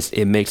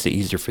 it makes it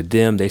easier for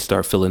them. They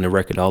start feeling the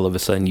record. All of a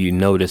sudden, you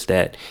notice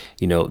that,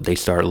 they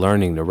start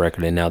learning the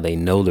record, and now they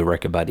know the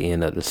record by the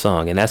end of the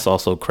song. And that's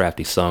also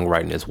crafty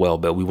songwriting as well,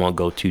 but we won't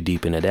go too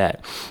deep into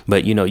that.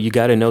 But, you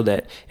got to know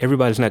that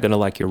everybody's not going to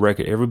like your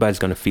record. Everybody's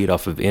going to feed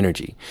off of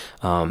energy.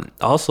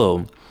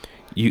 Also,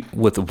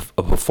 with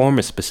a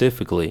performance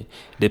specifically,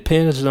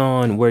 depends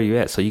on where you're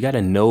at. So you got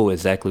to know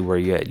exactly where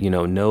you're at.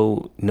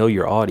 Know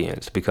your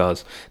audience,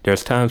 because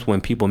there's times when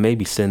people may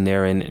be sitting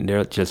there and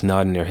they're just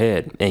nodding their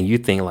head, and you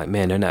think like,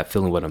 man, they're not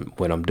feeling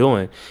what I'm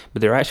doing,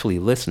 but they're actually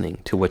listening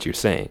to what you're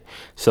saying.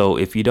 So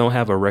if you don't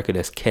have a record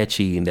that's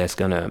catchy and that's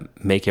gonna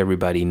make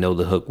everybody know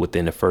the hook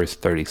within the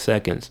first 30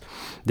 seconds,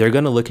 they're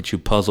gonna look at you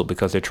puzzled,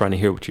 because they're trying to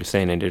hear what you're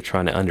saying and they're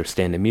trying to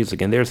understand the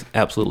music. And there's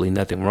absolutely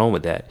nothing wrong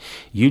with that.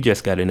 You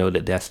just got to know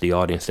that that's the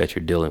audience that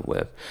you're dealing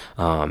with.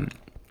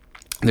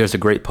 There's a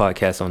great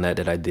podcast on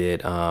that I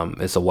did.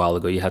 It's a while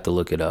ago. You have to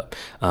look it up.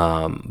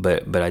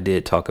 But I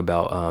did talk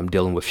about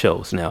dealing with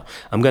shows. Now,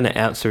 I'm going to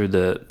answer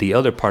the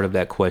other part of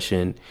that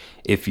question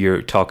if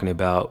you're talking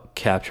about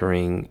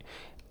capturing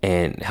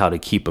and how to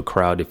keep a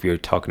crowd, if you're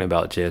talking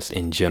about just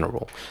in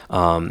general.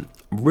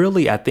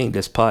 Really, I think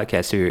this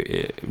podcast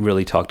here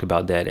really talked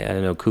about that. I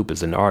know Coop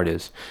is an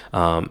artist,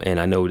 and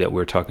I know that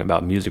we're talking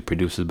about music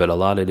producers, but a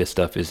lot of this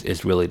stuff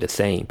is really the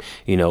same.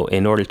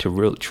 In order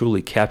to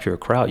truly capture a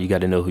crowd, you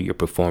got to know who you're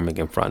performing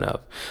in front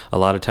of. A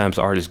lot of times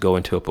artists go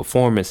into a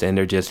performance and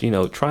they're just,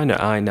 trying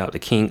to iron out the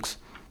kinks.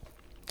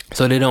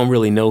 So they don't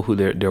really know who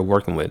they're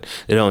working with.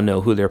 They don't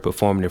know who they're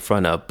performing in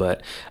front of.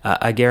 But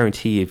I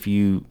guarantee if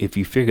you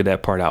figure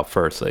that part out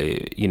first,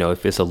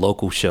 if it's a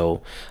local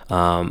show,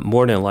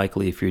 more than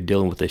likely if you're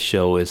dealing with a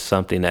show is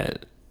something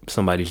that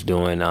somebody's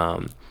doing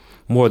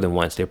more than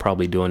once. They're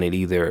probably doing it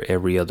either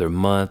every other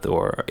month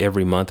or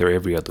every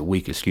other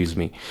week,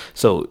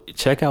 So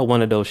check out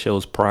one of those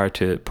shows prior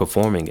to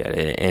performing at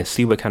it and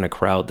see what kind of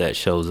crowd that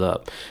shows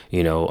up,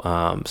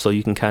 so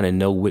you can kind of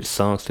know which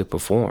songs to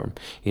perform.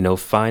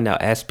 Find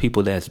out, ask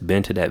people that's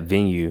been to that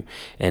venue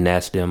and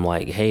ask them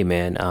like, hey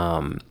man,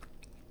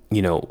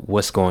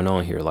 what's going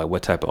on here? Like,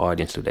 what type of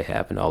audience do they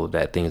have and all of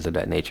that, things of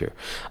that nature.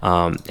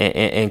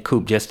 And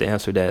Coop, just to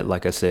answer that,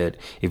 like I said,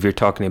 if you're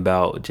talking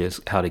about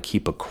just how to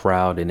keep a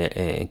crowd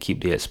and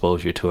keep the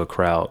exposure to a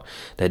crowd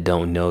that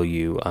don't know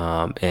you,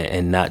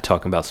 and not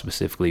talking about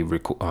specifically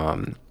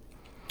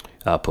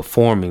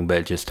performing,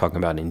 but just talking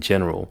about in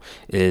general,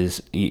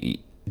 is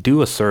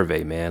do a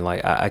survey, man.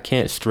 Like I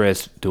can't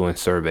stress doing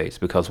surveys,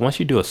 because once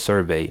you do a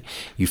survey,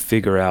 you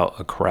figure out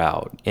a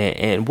crowd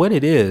and what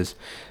it is.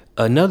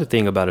 Another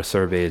thing about a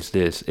survey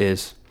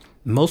is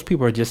most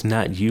people are just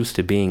not used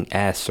to being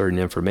asked certain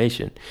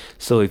information.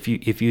 So if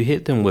you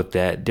hit them with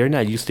that, they're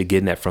not used to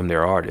getting that from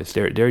their artists.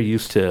 They're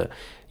used to,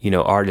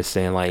 artists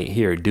saying like,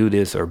 here, do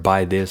this or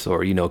buy this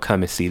or,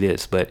 come and see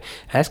this. But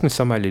asking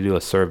somebody to do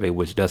a survey,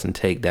 which doesn't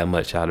take that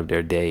much out of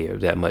their day or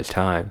that much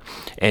time.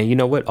 And you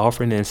know what?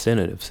 Offering an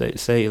incentive.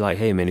 Say like,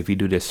 hey man, if you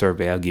do this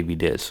survey, I'll give you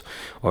this.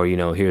 Or,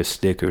 here's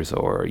stickers,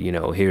 or,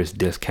 here's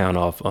discount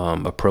off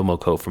a promo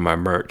code for my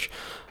merch.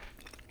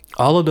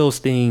 All of those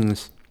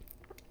things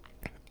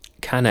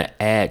kind of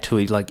add to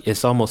it. Like,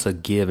 it's almost a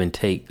give and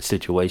take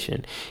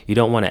situation. You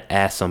don't want to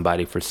ask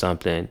somebody for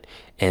something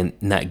and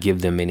not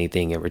give them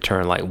anything in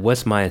return. Like,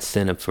 what's my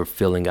incentive for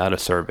filling out a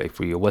survey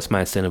for you? What's my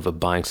incentive of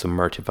buying some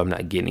merch if I'm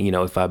not getting,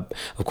 if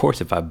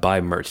I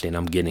buy merch, then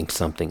I'm getting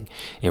something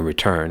in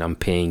return. I'm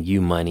paying you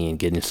money and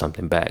getting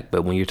something back.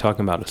 But when you're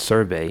talking about a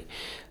survey,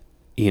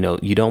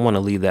 you don't want to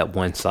leave that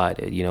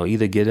one-sided.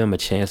 Either give them a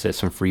chance at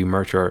some free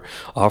merch or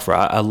offer.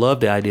 I love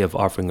the idea of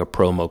offering a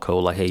promo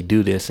code, like, hey,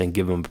 do this, and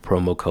give them a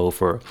promo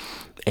code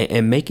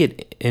and make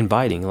it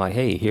inviting. Like,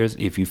 hey,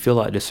 if you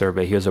fill out the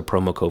survey, here's a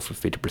promo code for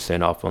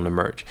 50% off on the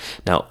merch.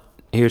 Now,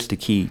 here's the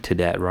key to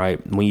that, right?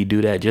 When you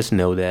do that, just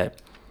know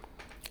that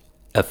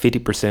a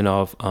 50%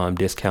 off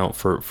discount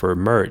for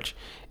merch,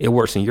 it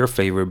works in your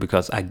favor,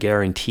 because I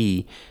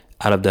guarantee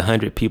out of the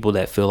 100 people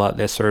that fill out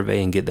that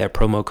survey and get that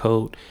promo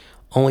code,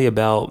 only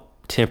about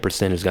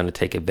 10% is going to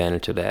take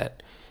advantage of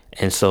that.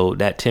 And so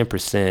that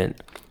 10%,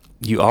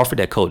 you offer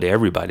that code to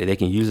everybody. They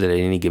can use it at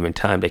any given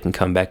time. They can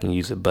come back and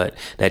use it. But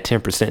that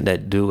 10%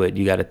 that do it,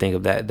 you got to think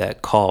of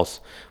that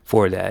cost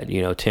for that.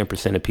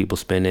 10% of people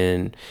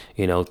spending,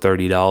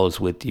 $30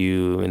 with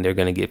you, and they're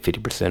going to get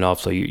 50%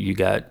 off. So you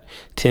got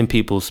 10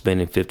 people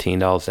spending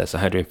 $15. That's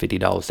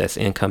 $150. That's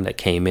income that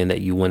came in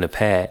that you wouldn't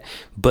have had.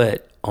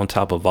 But on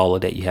top of all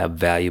of that, you have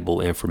valuable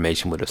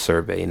information with a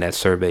survey, and that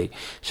survey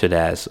should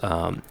ask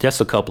just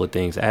a couple of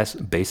things. Ask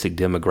basic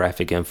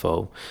demographic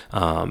info,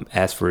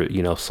 ask for,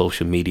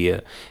 social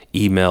media,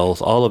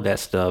 emails, all of that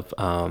stuff.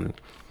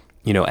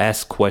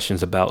 Ask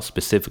questions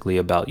specifically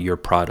about your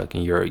product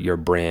and your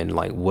brand.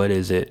 Like, what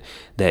is it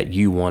that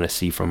you want to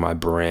see from my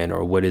brand,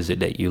 or what is it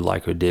that you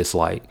like or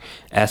dislike?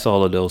 Ask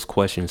all of those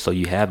questions so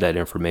you have that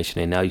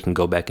information, and now you can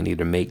go back and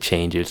either make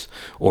changes,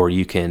 or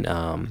you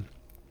can,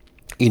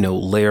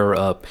 layer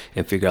up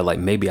and figure out like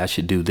maybe I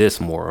should do this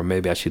more or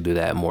maybe I should do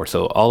that more.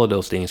 So all of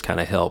those things kind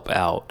of help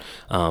out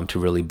to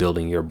really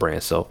building your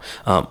brand. So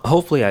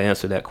hopefully I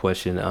answered that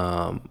question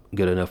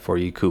good enough for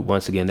you, Coop.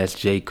 Once again, that's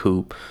J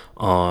Coop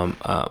on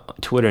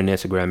Twitter and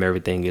Instagram.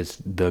 Everything is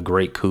The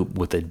Great Coop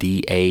with a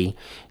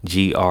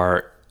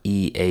DAGREATCOOP,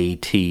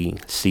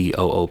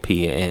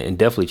 and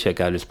definitely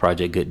check out his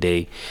project Good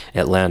Day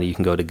Atlanta. You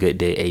can go to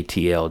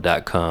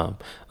gooddayatl.com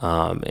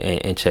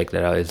and check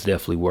that out. It's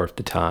definitely worth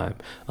the time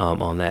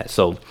on that.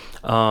 So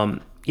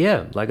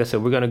yeah, like I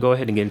said, we're going to go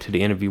ahead and get into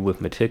the interview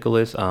with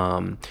Maticulous.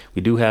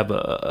 We do have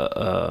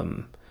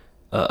a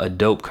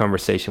dope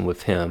conversation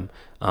with him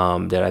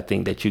that I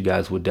think that you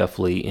guys would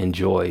definitely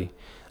enjoy,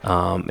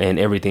 and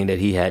everything that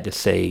he had to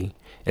say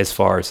as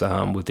far as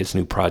with this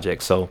new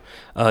project. So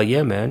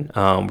yeah, man,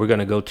 we're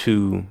gonna go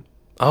to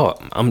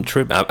I'm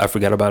tripping. I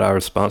forgot about our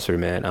sponsor,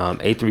 man.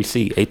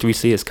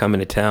 A3C is coming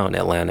to town,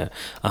 Atlanta,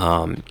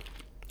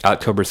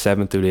 October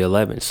 7th through the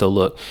 11th. So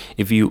look,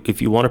 if you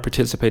want to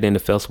participate in the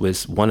festival,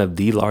 it's one of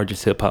the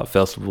largest hip hop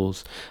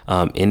festivals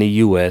in the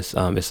U.S.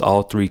 It's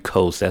all three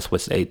coasts. That's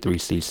what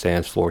A3C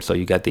stands for. So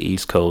you got the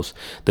East Coast,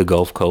 the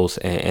Gulf Coast,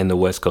 and the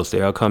West Coast.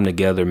 They all come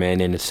together,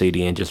 man, in the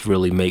city and just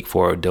really make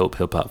for a dope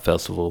hip hop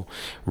festival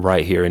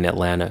right here in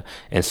Atlanta.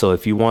 And so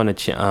if you want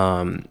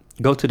to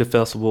go to the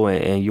festival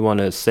and you want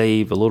to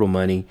save a little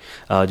money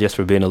just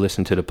for being to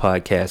listen to the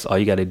podcast, all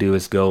you got to do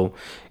is go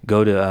to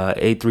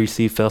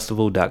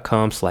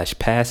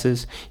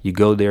a3cfestival.com/passes. You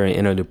go there and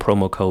enter the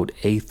promo code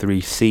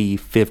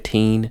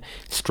A3C15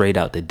 straight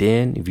out the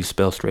den. If you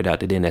spell straight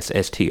out the den, that's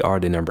STR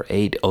the number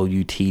 8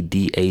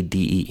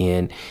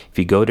 OUTDADEN. If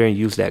you go there and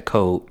use that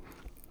code,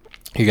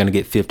 you're going to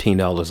get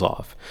 $15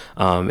 off.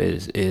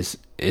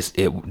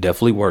 It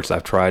definitely works.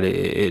 I've tried it.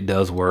 It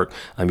does work.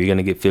 You're going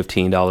to get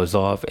 $15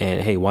 off.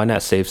 And hey, why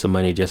not save some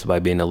money just by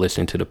being a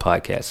listening to the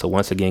podcast? So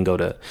once again, go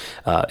to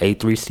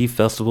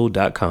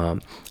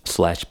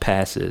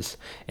a3cfestival.com/passes.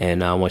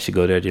 And once you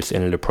go there, just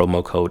enter the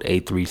promo code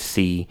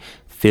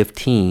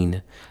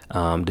A3C15,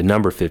 the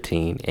number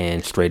 15,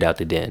 and straight out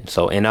the den.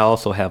 So, and I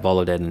also have all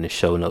of that in the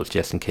show notes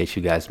just in case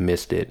you guys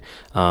missed it.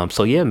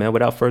 So yeah, man,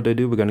 without further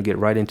ado, we're going to get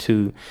right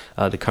into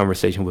the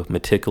conversation with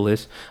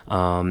Maticulous.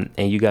 And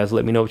you guys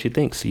let me know what you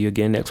think. See you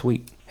again next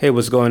week. Hey,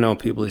 what's going on,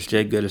 people? It's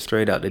Jay Good of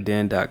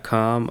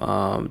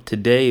StraightOutTheDen.com.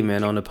 Today,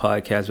 man, on the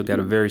podcast, we got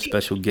a very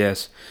special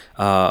guest.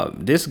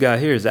 This guy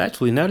here is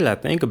actually, now that I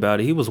think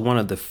about it, he was one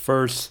of the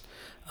first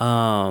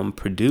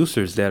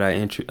producers that I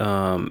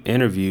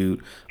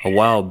interviewed a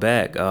while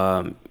back.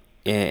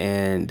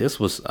 And this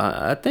was,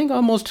 I think,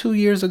 almost 2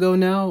 years ago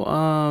now.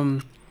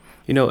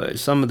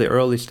 Some of the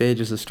early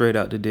stages of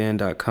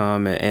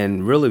StraightOutTheDen.com,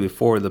 and really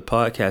before the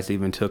podcast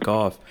even took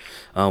off,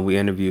 we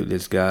interviewed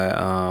this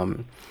guy.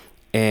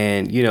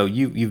 And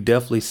you've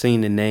definitely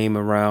seen the name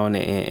around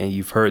and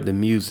you've heard the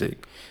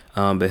music.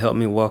 But help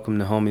me welcome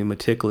the homie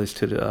Maticulous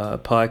to the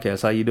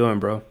podcast. How you doing,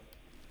 bro?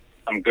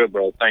 I'm good,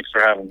 bro. Thanks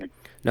for having me.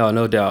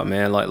 No doubt,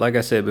 man. Like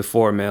I said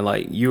before, man,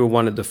 like you were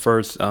one of the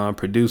first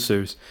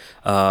producers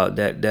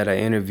that I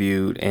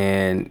interviewed,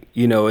 and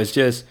it's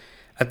just,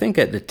 I think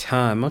at the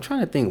time, I'm trying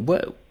to think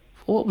what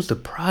was the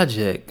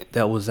project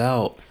that was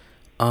out.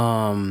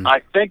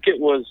 I think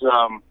it was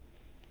a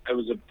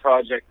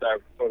project I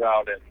put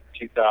out in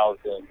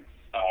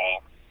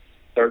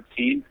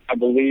 2013, I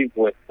believe,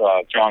 with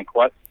John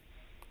Quest.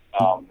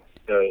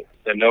 The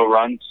No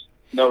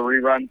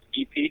Reruns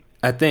EP.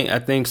 I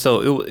think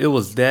so. It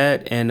was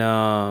that, and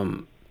I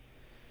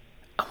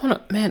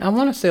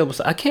want to say it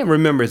was, I can't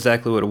remember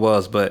exactly what it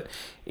was, but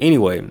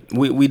anyway,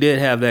 we did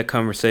have that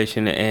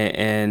conversation,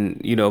 and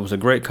it was a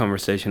great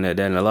conversation at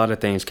that, and a lot of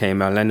things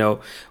came out. And I know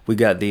we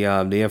got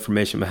the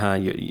information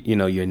behind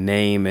your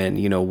name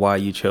and why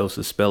you chose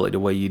to spell it the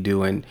way you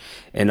do, and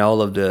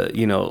all of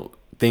the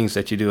things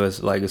that you do as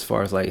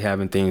far as like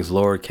having things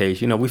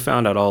lowercase. We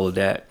found out all of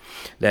that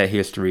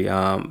history.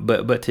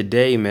 But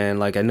today, man,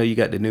 like I know you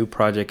got the new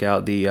project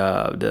out,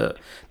 the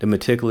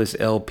Maticulous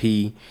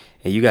LP,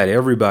 and you got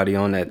everybody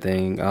on that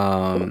thing.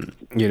 And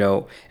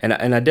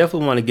I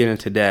definitely want to get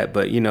into that.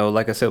 But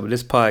like I said, with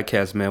this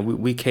podcast, man,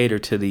 we cater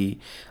to the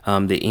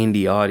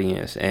indie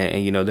audience,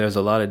 and there's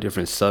a lot of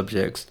different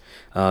subjects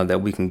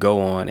that we can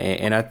go on,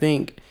 and I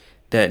think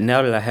that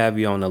now that I have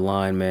you on the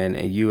line, man,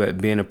 and you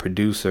at being a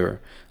producer,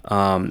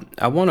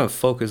 I want to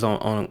focus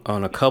on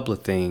a couple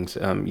of things,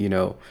 and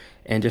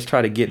just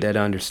try to get that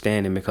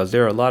understanding, because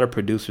there are a lot of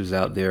producers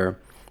out there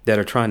that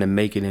are trying to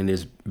make it in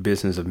this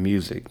business of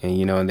music,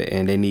 and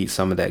and they need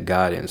some of that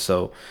guidance.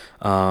 So,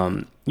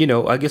 I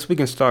guess we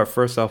can start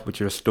first off with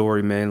your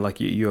story, man. Like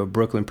you're a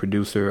Brooklyn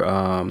producer,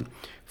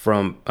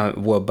 from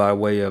by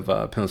way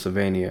of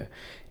Pennsylvania,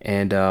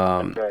 and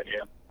That's right,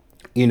 yeah.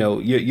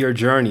 Your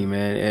journey,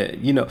 man.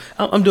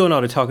 I'm doing all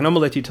the talking. I'm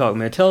gonna let you talk,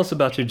 man. Tell us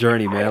about your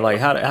journey, man. Like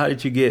how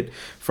did you get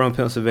from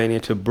Pennsylvania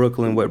to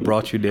Brooklyn? What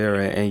brought you there,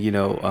 and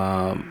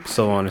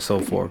so on and so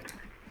forth.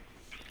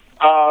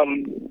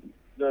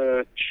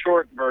 The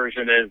short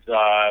version is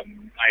I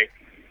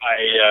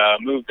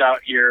moved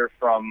out here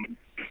from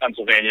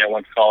Pennsylvania. I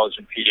went to college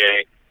in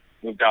PA,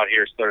 moved out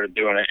here, started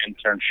doing an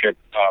internship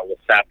with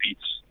Fat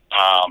Beats,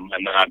 and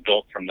then I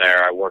built from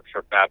there. I worked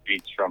for Fat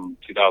Beats from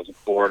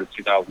 2004 to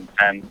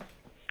 2010,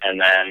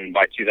 and then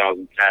by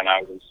 2010,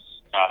 I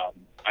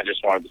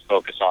just wanted to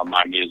focus on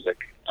my music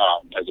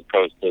as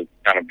opposed to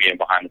kind of being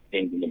behind the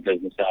scenes in the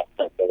business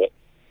aspect of it.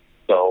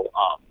 So,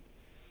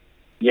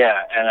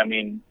 yeah, and I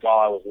mean, while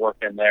I was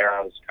working there,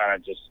 I was kind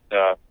of just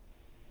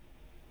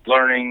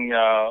learning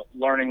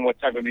what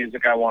type of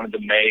music I wanted to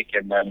make,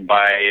 and then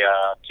by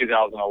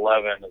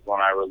 2011 is when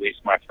I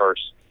released my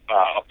first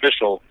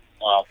official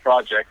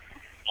project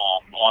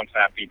on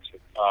Fat Beats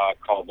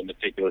called the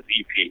Maticulous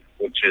EP,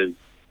 which is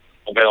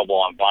available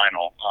on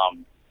vinyl.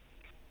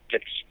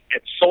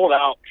 It's sold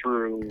out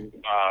through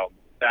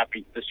Fat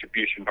Beats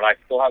distribution, but I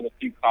still have a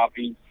few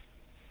copies,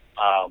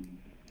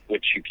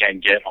 which you can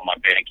get on my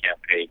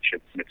Bandcamp page.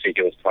 It's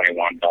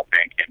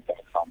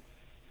maticulous21.bandcamp.com.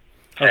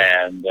 Okay.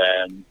 And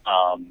then,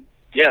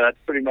 yeah, that's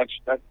pretty much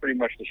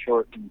the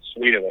short and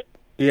sweet of it.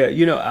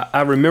 Yeah,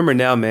 I remember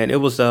now, man. It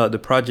was the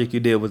project you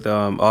did with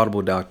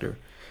Audible Doctor.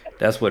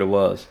 That's what it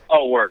was.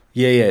 Oh, work.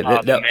 Yeah.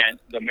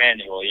 The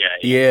manual,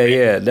 yeah.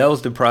 Yeah. That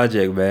was the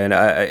project, man.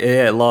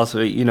 It had lost,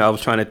 I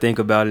was trying to think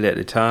about it at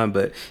the time,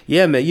 but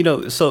yeah,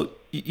 man. So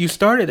you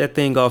started that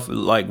thing off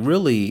like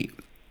really,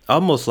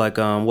 almost like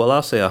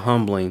I'll say a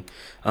humbling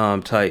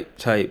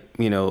type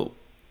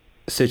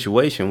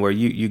situation where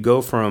you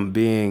go from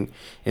being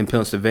in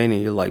Pennsylvania,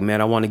 you're like,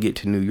 man, I want to get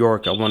to New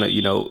York. I want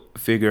to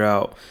figure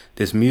out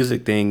this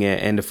music thing,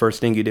 and the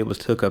first thing you did was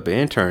took up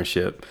an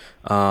internship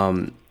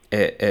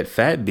at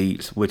Fat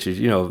Beats, which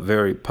is a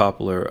very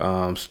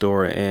popular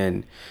store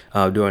and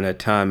during that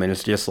time. And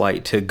it's just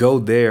like, to go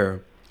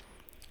there,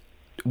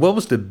 what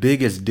was the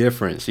biggest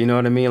difference, you know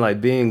what I mean,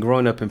 like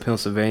growing up in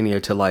Pennsylvania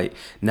to like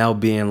now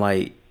being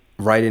like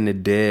right in the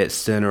dead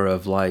center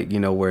of like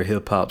where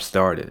hip hop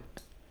started?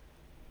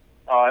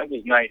 It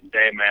was night and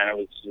day, man. It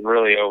was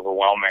really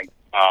overwhelming.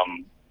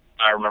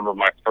 I remember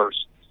my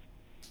first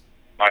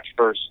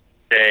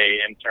day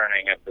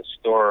interning at the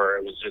store.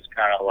 It was just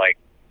kind of like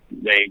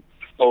they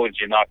told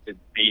you not to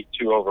be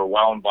too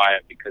overwhelmed by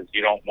it because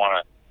you don't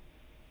want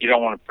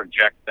to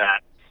project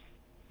that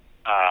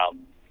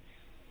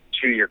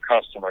to your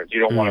customers. You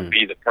don't want to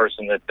be the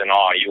person that's in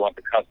awe. You want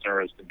the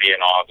customers to be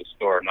in awe of the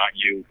store, not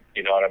you.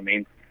 You know what I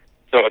mean?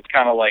 So it's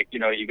kind of like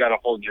you got to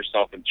hold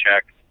yourself in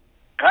check.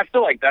 And I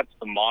feel like that's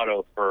the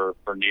motto for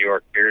New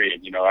York,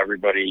 period.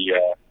 Everybody,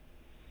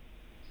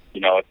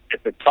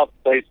 it's a tough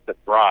place to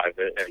thrive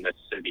in this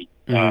city,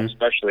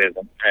 especially in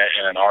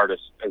an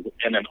artist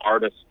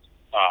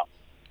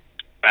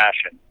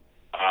fashion,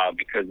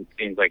 because it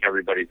seems like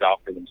everybody's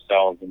out for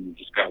themselves, and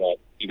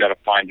you gotta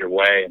find your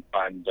way and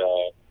find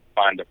a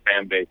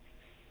fan base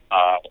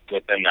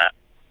within that.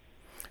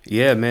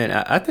 Yeah, man,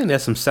 I think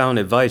that's some sound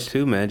advice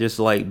too, man. Just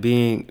like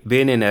being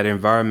in that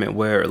environment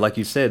where, like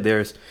you said,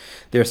 there's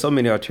so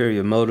many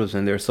ulterior motives,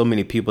 and there's so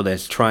many people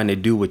that's trying to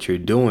do what you're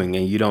doing,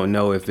 and you don't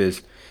know if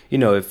it's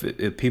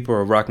if people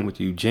are rocking with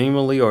you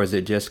genuinely, or is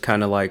it just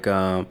kind of like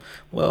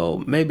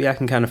well, maybe I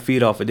can kind of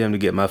feed off of them to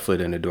get my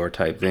foot in the door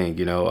type thing,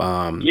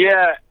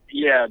 Yeah,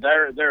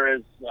 there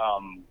is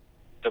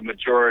the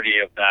majority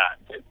of that.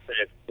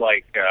 It's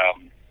like I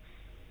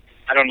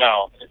don't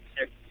know.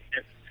 It's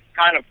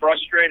kind of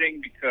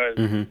frustrating because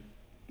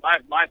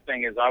my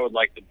thing is I would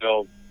like to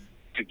build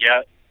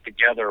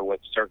together with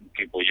certain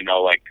people,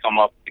 like come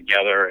up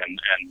together and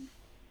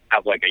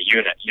have like a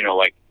unit,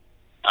 like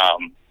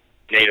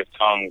Native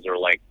Tongues or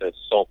like the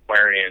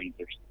Soulquarians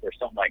or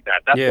something like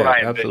that. That's what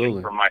I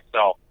envisioned for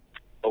myself.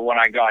 But when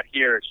I got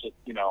here, it's just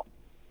a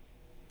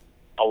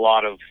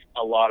lot of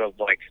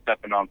like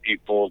stepping on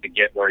people to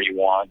get where you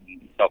want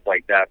and stuff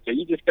like that. So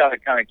you just got to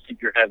kind of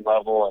keep your head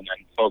level and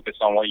then focus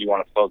on what you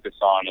want to focus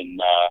on, and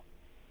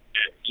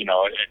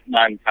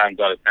 9 times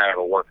out of 10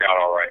 it'll work out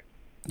all right.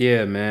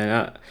 Yeah,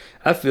 man,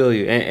 I feel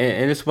you,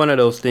 and it's one of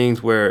those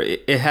things where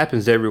it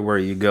happens everywhere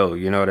you go.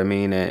 You know what I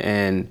mean,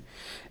 and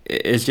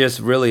it's just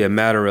really a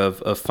matter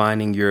of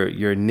finding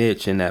your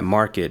niche in that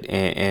market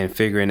and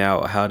figuring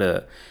out how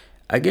to,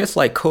 I guess,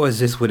 like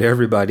coexist with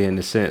everybody in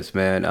a sense,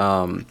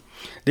 man.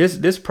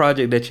 This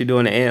project that you're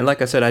doing, and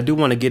like I said, I do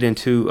want to get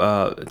into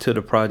to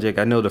the project.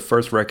 I know the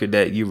first record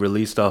that you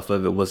released off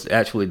of it was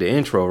actually the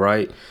intro,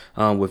 right?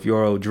 With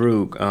Your Old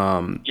Droog.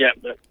 Yeah,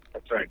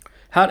 that's right.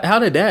 How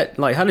did that,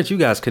 like, how did you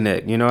guys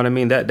connect? You know what I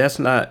mean? That's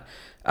not,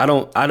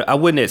 I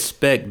wouldn't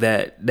expect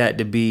that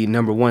to be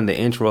number one, the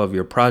intro of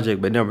your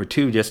project, but number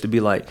two, just to be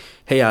like,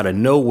 hey, out of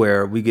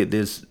nowhere, we get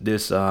this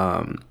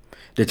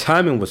the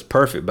timing was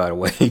perfect, by the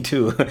way,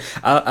 too.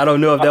 I don't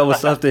know if that was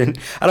something,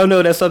 I don't know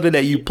if that's something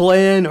that you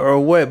planned or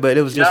what, but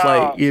it was just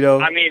I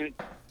mean,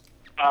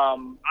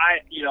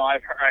 I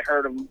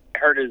heard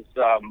his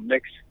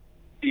mix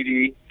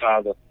CD,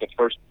 the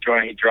first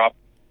joint he dropped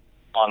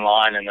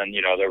online, and then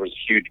there was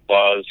a huge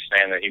buzz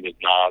saying that he was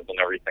Nas and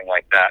everything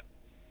like that,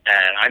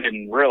 and I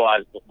didn't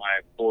realize that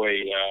my boy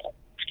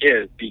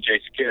DJ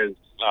Skiz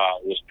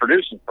was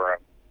producing for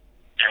him,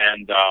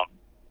 and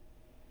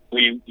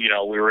we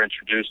were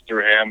introduced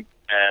through him,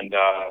 and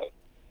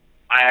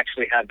I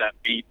actually had that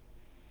beat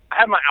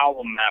had my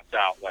album mapped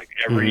out, like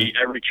every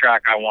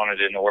track I wanted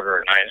in order,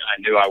 and I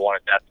knew I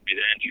wanted that to be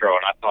the intro,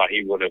 and I thought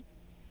he would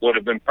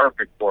have been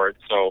perfect for it.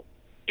 So,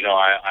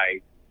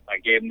 I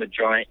gave him the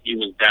joint. He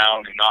was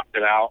down and knocked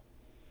it out,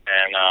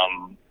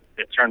 and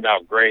it turned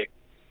out great.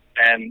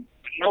 And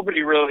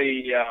nobody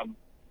really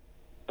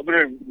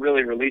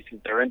releases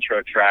their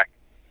intro track,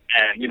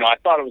 and I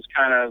thought it was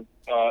kind of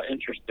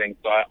interesting,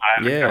 so I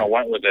kind of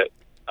went with it,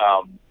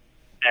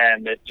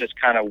 and it just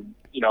kind of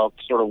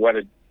sort of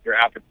whetted your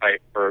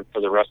appetite for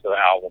the rest of the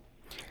album.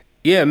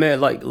 Yeah, man.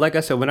 Like I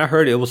said, when I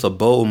heard it, it was a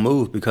bold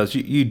move because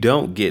you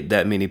don't get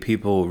that many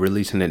people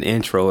releasing an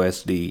intro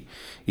as the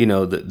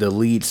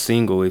lead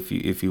single, if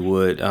you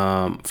would,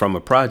 from a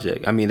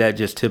project. I mean, that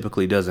just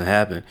typically doesn't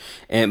happen.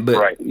 But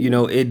right.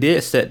 It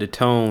did set the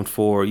tone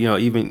for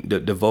even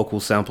the vocal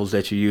samples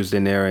that you used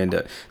in there,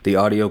 and the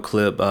audio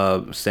clip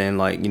saying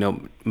like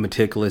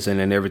maticulous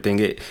and everything.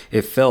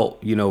 It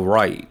felt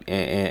right,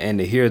 and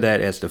to hear that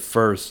as the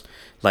first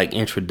like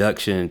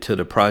introduction to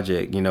the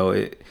project,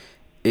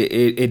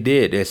 It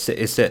did. It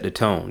set the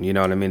tone. You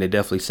know what I mean? It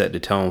definitely set the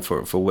tone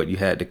for what you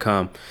had to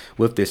come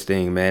with this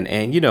thing, man.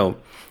 And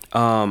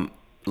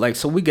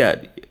so we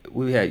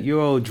had your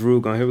old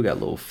Droog on here. We got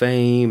Lil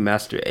Fame,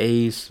 Master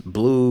Ace,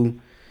 Blue,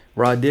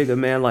 Rod Digger,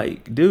 man.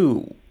 Like,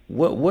 dude,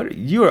 what?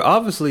 You are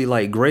obviously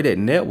like great at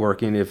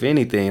networking. If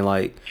anything,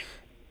 like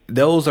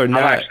those are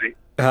not.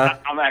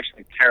 I'm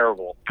actually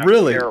terrible.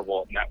 Really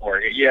terrible at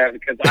networking. Yeah,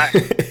 because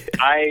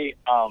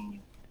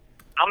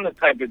I'm the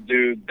type of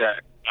dude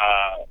that.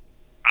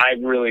 I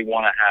really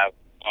want to have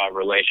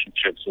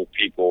relationships with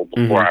people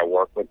before I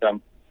work with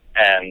them.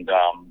 And,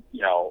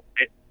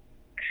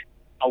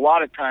 a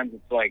lot of times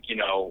it's like,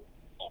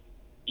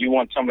 you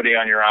want somebody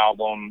on your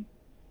album,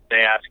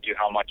 they ask you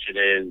how much it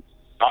is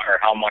or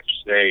how much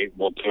they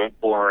will do it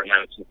for, and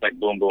then it's just like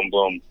boom, boom,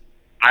 boom.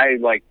 I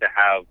like to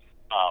have,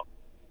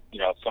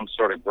 some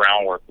sort of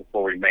groundwork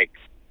before we make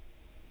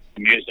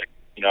music.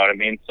 You know what I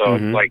mean? So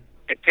it's like,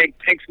 it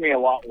takes me a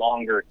lot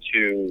longer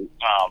to,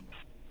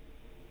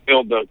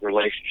 build those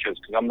relationships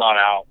because I'm not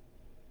out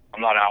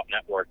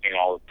networking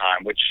all the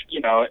time, which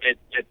it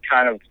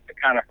kind of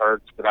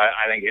hurts, but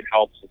I think it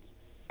helps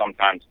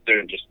sometimes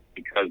too, just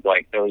because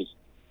like those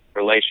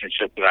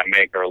relationships that I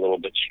make are a little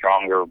bit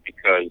stronger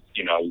because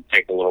you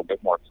take a little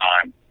bit more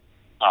time.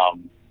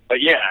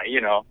 But yeah,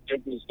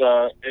 it was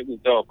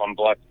dope. I'm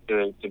blessed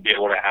to be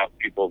able to have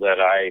people that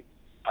I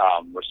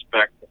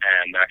respect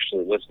and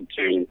actually listen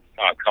to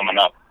coming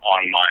up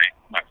on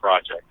my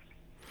project.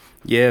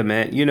 Yeah,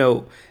 man.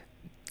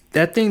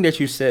 That thing that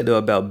you said though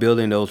about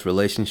building those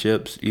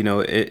relationships,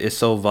 it's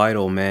so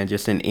vital, man.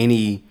 Just in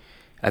any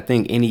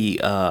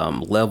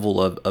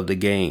level of the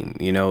game,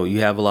 you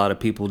have a lot of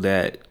people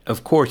that,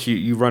 of course,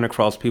 you run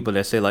across people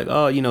that say like,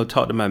 oh,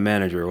 talk to my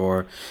manager,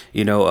 or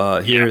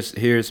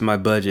here's my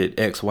budget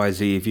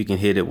XYZ, if you can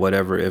hit it,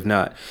 whatever. If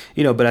not,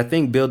 but I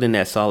think building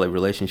that solid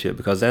relationship,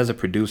 because as a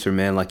producer,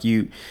 man, like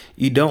you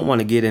don't want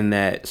to get in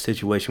that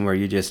situation where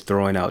you're just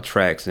throwing out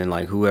tracks and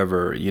like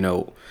whoever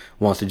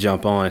wants to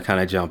jump on kind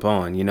of jump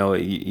on.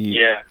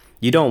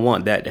 You don't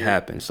want that to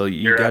happen, so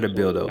you got to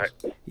build those.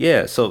 Right.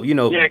 Yeah, so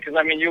Yeah, because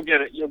I mean, you'll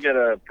get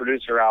a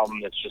producer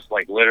album that's just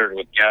like littered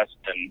with guests,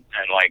 and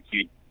like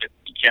you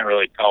can't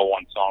really tell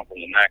one song from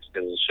the next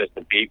because it's just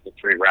a beat with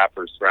three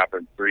rappers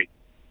rapping three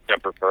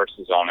separate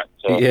verses on it.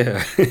 So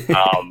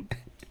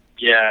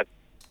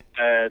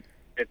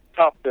it's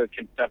tough to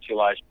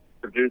conceptualize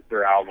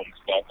producer albums,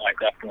 but I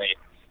definitely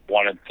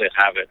wanted to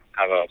have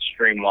a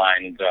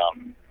streamlined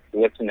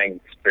listening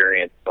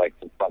experience, like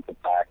from front to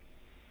back.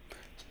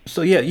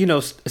 So yeah,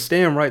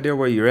 staying right there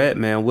where you're at,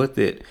 man, with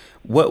it,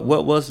 what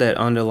was that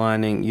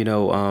underlining,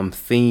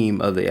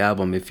 theme of the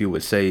album, if you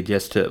would say,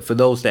 just for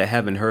those that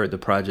haven't heard the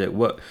project,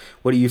 what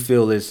do you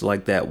feel is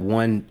like that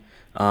one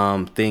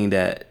thing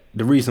that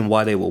the reason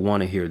why they would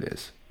want to hear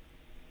this?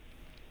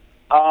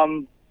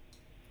 That's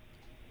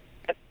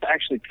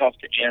actually tough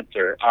to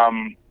answer.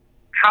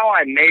 How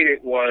I made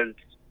it was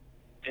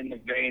in the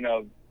vein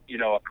of,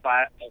 a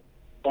class.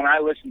 When I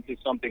listen to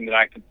something that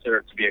I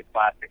consider to be a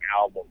classic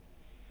album,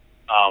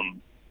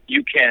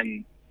 you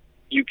can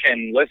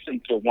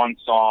listen to one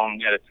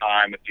song at a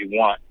time if you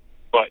want,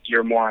 but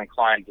you're more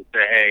inclined to say,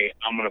 hey,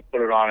 I'm going to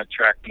put it on at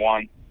track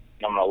one,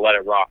 and I'm going to let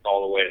it rock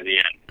all the way to the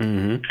end.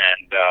 Mm-hmm.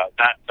 And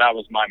that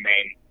was my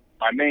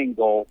main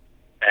goal,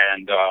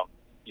 and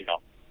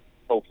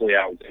hopefully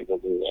I was able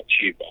to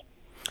achieve that.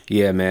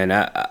 Yeah, man,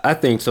 I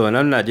think so, and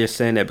I'm not just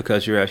saying that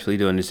because you're actually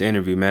doing this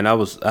interview, man. I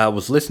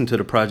was listening to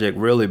the project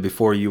really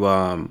before you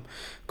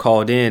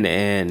called in,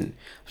 and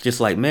just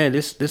like, man,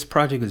 this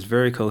project is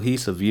very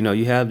cohesive.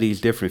 You have these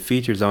different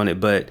features on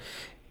it, but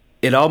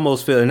it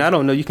almost felt, and I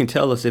don't know, you can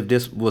tell us if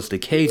this was the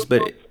case,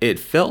 but it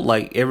felt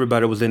like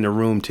everybody was in the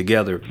room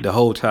together the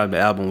whole time the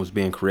album was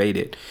being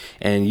created,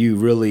 and you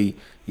really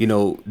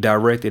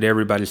directed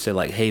everybody to say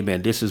like, hey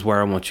man, this is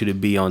where I want you to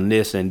be on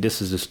this, and this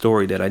is the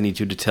story that I need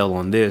you to tell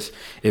on this.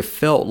 It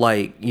felt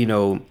like,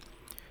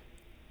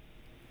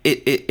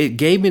 it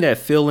gave me that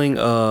feeling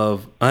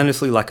of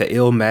honestly like a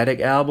Illmatic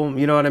album,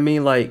 you know what I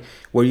mean? Like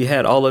where you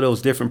had all of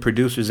those different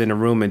producers in the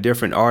room and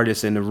different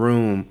artists in the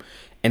room,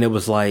 and it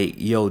was like,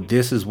 yo,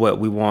 this is what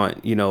we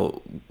want,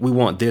 we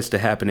want this to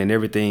happen and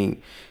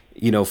everything,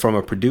 from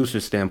a producer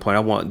standpoint,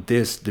 I want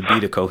this to be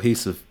the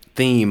cohesive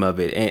theme of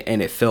it,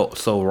 and it felt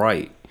so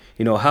right.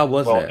 How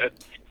was Well, that?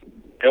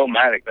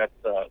 Illmatic,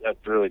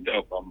 that's really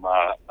dope.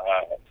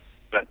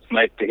 That's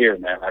nice to hear,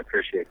 man. I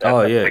appreciate that.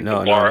 Oh That's yeah, like the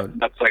no, bar. no, no.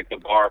 That's like the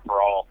bar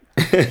for all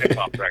hip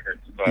hop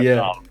records. But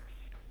Yeah.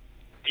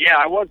 yeah,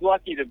 I was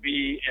lucky to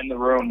be in the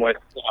room with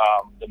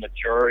the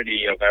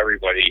majority of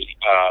everybody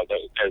that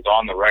is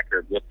on the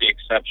record, with the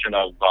exception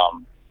of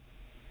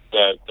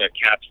the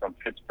cats from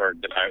Pittsburgh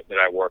that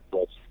I worked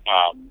with,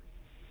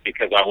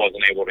 because I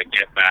wasn't able to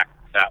get back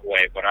that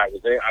way. But I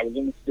was there. I was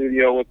in the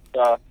studio with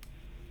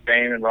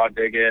Fame and Rod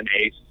Digga and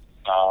Ace,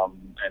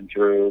 and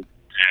Drew,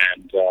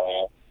 and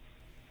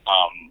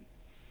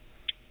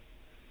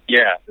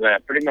yeah,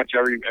 pretty much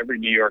every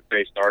New York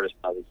based artist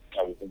I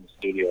was in the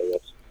studio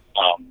with.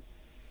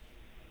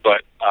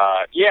 But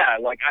yeah,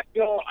 like I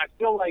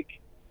feel like,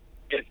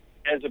 if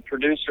as a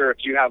producer, if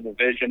you have a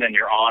vision and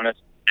you're honest,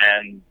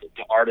 and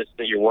the artists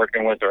that you're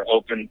working with are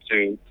open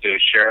to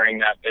sharing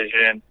that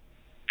vision,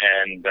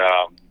 and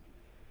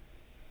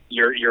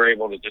you're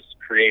able to just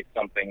create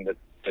something that's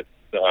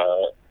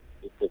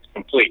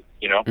complete,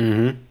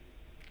 Mm-hmm.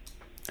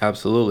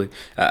 Absolutely.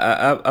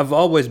 I've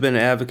always been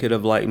an advocate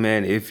of like,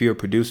 man, if you're a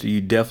producer,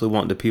 you definitely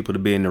want the people to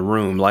be in the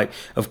room. Like,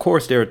 of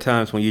course, there are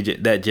times when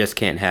that just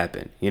can't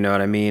happen. You know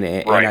what I mean?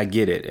 Right. And I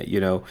get it.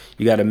 You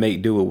got to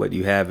make do with what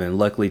you have. And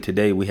luckily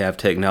today we have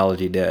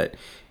technology that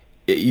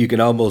you can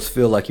almost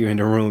feel like you're in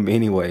the room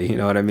anyway. You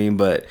know what I mean?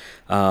 But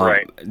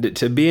Right.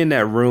 To be in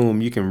that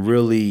room, you can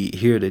really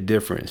hear the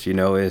difference.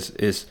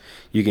 It's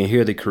you can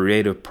hear the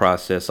creative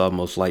process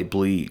almost like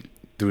bleed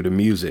through the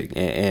music,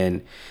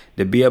 and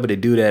to be able to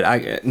do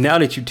that, now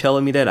that you're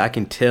telling me that, I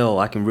can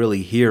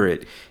really hear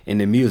it in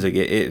the music.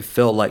 It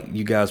felt like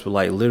you guys were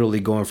like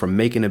literally going from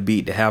making a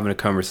beat to having a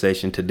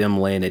conversation to them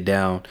laying it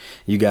down.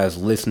 You guys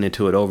listening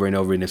to it over and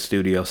over in the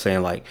studio,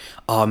 saying like,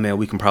 "Oh man,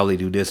 we can probably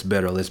do this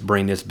better. Let's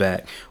bring this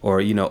back."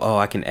 Or "Oh,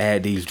 I can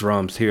add these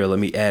drums here. Let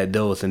me add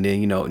those." And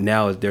then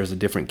now there's a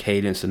different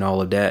cadence and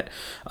all of that,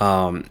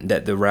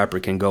 that the rapper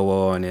can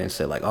go on and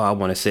say like, "Oh, I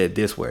want to say it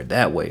this way or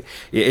that way."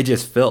 It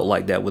just felt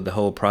like that with the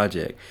whole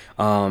project.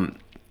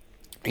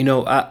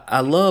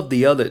 I love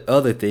the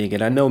other thing,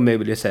 and I know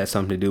maybe this has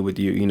something to do with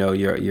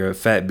your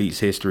Fat Beats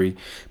history,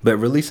 but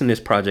releasing this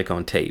project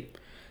on tape.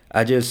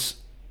 I just,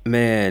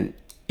 man,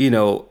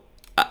 I,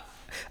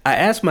 I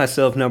asked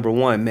myself, number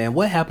one, man,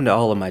 what happened to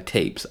all of my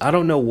tapes? I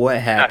don't know what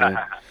happened.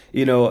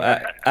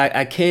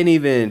 I can't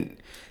even,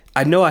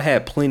 I know I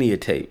had plenty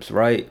of tapes,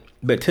 right?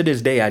 But to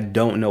this day, I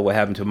don't know what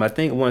happened to them. I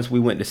think once we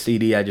went to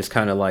CD, I just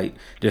kind of like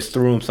just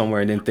threw them somewhere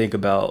and didn't think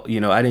about,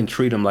 I didn't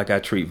treat them like I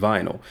treat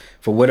vinyl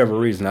for whatever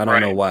reason. I don't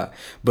know why.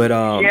 But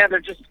yeah, they're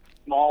just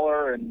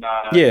smaller, and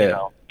yeah,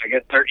 I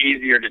guess they're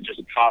easier to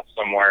just toss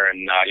somewhere,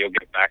 and you'll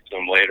get back to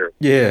them later.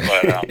 Yeah.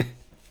 But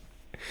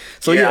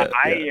so yeah,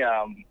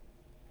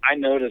 I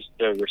noticed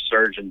the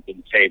resurgence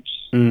in tapes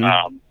within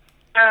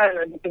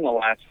the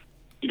last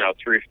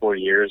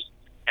 3-4 years,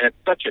 and it's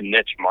such a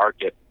niche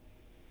market,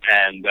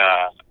 and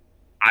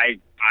I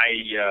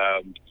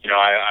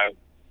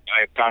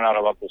found out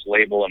about this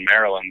label in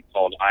Maryland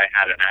called I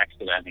Had an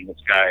Accident, and this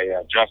guy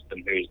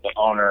Justin, who's the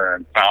owner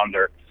and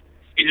founder,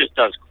 he just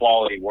does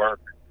quality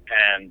work,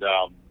 and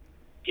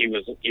he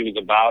was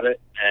about it,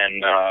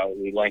 and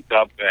we linked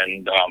up,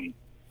 and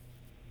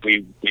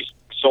we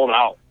sold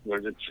out.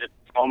 It's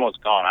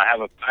almost gone. I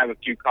have a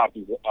few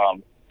copies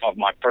of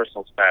my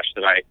personal stash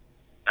that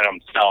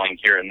I'm selling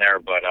here and there,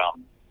 but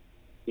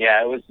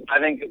yeah, I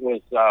think it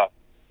was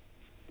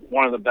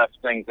one of the best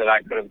things that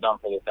I could have done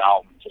for this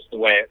album, just the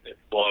way it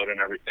flowed and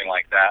everything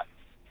like that.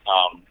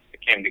 It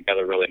came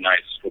together really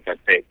nice with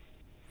that tape.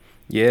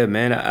 Yeah,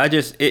 man. I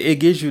just it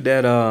gives you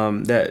that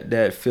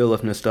that feel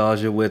of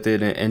nostalgia with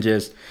it, and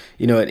just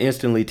it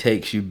instantly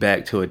takes you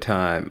back to a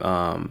time.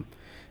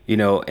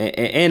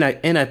 And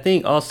I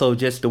think also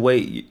just the way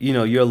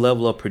your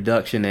level of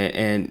production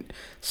and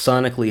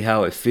sonically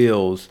how it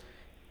feels,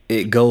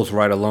 it goes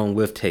right along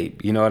with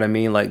tape. You know what I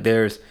mean? Like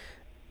there's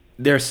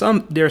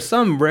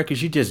some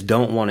records you just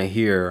don't want to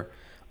hear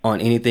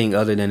on anything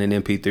other than an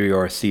MP3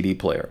 or a CD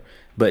player.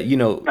 But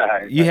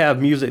you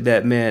have music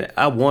that, man,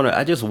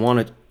 I just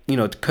want to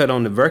to cut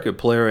on the record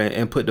player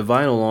and put the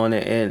vinyl on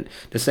it, and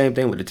the same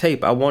thing with the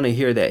tape. I want to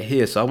hear that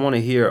hiss. I want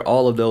to hear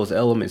all of those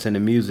elements in the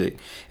music,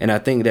 and I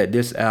think that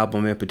this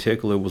album in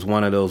particular was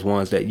one of those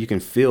ones that you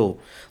can feel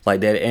like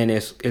that, and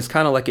it's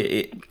kind of like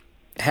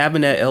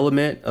having that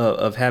element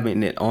of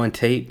having it on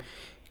tape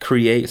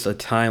creates a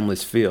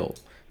timeless feel.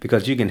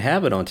 Because you can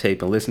have it on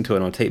tape and listen to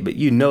it on tape, but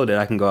that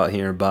I can go out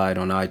here and buy it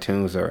on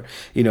iTunes or,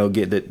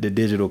 get the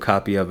digital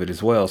copy of it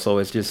as well. So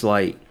it's just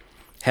like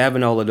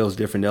having all of those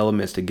different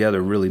elements together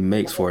really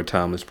makes for a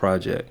timeless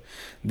project.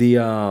 The,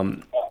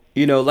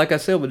 like I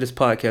said with this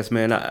podcast,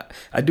 man,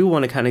 I do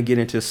want to kind of get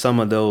into some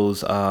of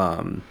those,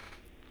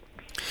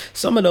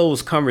 Some of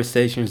those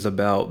conversations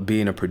about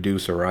being a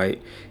producer,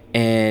 right?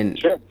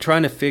 And Sure.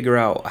 trying to figure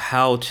out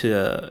how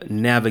to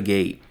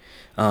navigate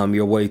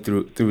your way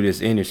through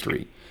this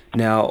industry.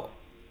 Now,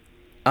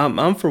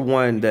 I'm for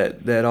one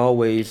that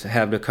always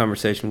have the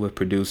conversation with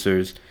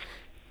producers,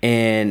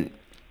 and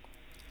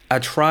I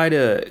try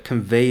to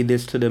convey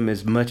this to them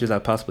as much as I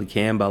possibly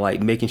can by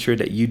like making sure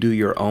that you do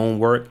your own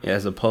work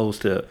as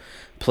opposed to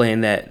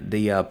playing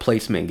the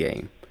placement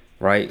game,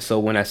 right? So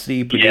when I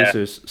see Yeah.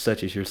 producers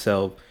such as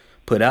yourself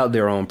put out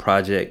their own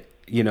project,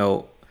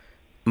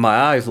 my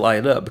eyes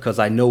light up because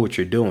I know what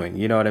you're doing.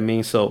 You know what I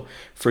mean? So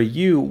for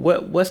you,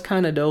 what's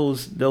kind of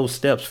those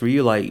steps for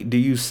you? Like, do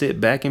you sit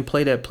back and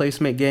play that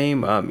placement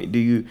game? Do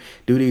you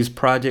do these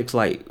projects?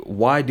 Like,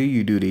 why do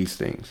you do these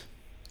things?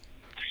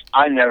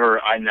 I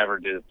never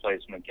do the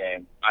placement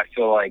game. I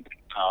feel like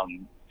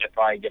if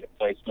I get a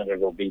placement,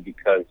 it'll be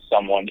because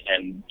someone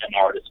in an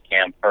artist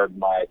camp heard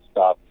my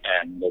stuff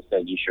and they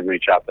said you should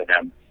reach out to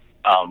him.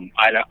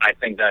 I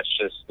think that's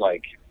just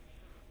like,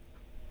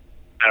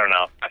 I don't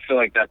know. I feel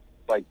like that's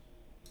like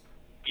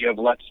you have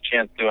less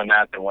chance doing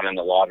that than winning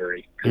the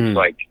lottery. Because Mm,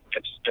 like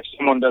if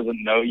someone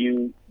doesn't know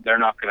you, they're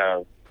not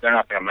gonna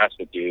mess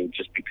with you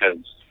just because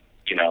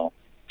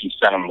you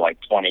sent them like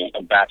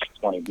a batch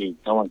of 20 beats.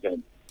 No one's gonna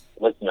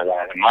listen to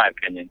that, in my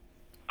opinion.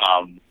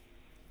 Um,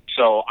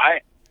 so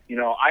I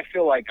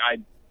feel like I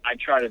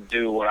try to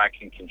do what I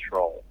can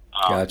control.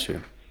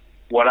 gotcha.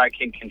 What I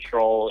can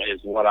control is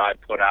what I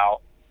put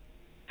out,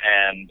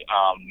 and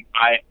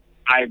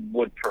I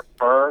would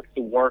prefer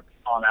to work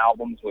on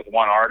albums with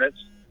one artist,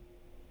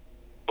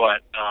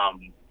 but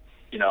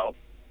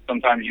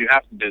sometimes you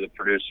have to do the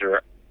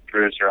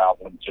producer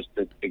album just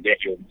to get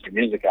your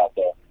music out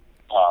there,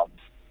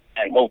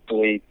 and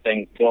hopefully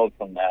things build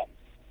from that.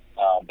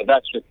 But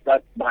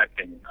that's my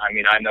opinion. I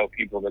mean, I know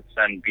people that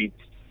send beats,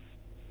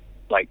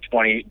 like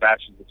 20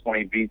 batches of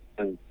 20 beats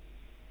to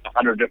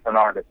 100 different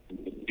artists to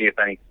see if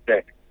any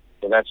stick.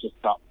 So that's just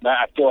not.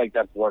 I feel like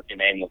that's working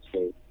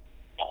aimlessly,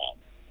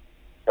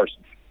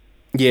 personally.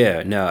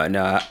 Yeah,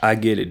 no, I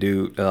get it,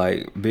 dude.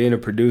 Like being a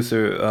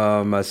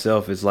producer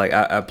myself is like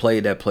I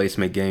played that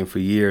placement game for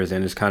years,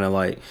 and it's kind of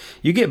like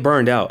you get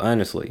burned out.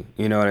 Honestly,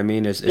 you know what I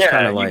mean? It's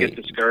kind Yeah, of you get like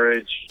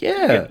discouraged.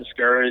 You yeah, get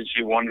discouraged.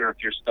 You wonder if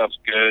your stuff's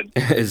good.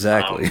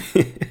 exactly.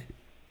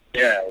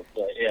 Yeah,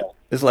 yeah,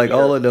 It's for like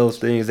all sure. of those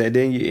things, and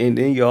then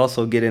you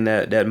also get in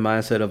that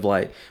mindset of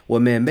like, well,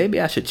 man, maybe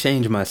I should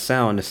change my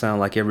sound to sound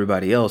like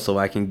everybody else so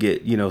I can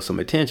get some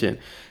attention.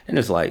 And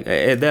it's like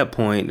at that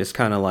point, it's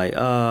kind of like,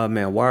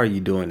 man, why are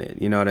you doing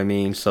it? You know what I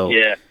mean? So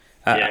Yeah,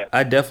 I, yeah,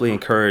 I definitely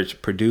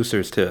encourage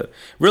producers to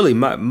really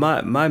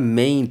my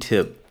main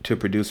tip to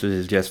producers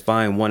is just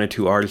find one or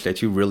two artists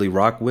that you really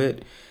rock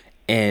with,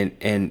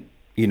 and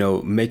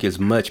make as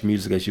much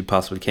music as you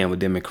possibly can with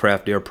them and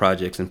craft their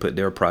projects and put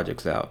their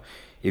projects out.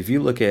 If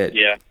you look at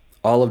yeah,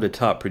 all of the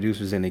top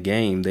producers in the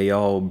game, they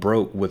all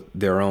broke with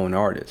their own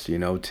artists.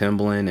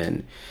 Timbaland,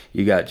 and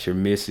you got your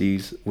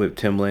Missies with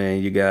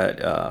Timbaland. You got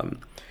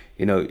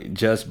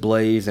Just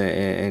Blaze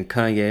and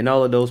Kanye and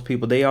all of those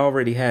people. They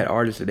already had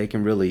artists that they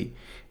can really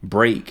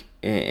break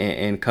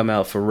and come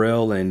out.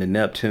 Pharrell and the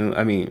Neptune.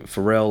 I mean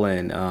Pharrell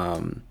and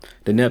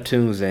the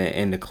Neptunes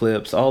and the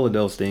Clips. All of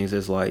those things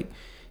is like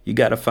you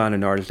got to find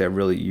an artist that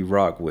really you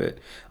rock with.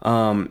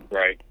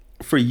 right.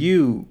 For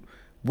you,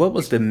 what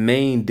was the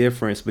main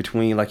difference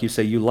between, like you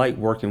say, you like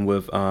working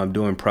with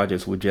doing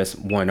projects with just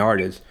one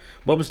artist?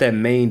 What was that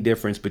main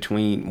difference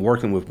between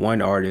working with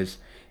one artist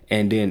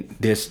and then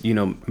this,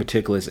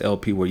 meticulous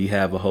LP where you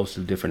have a host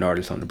of different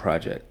artists on the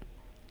project?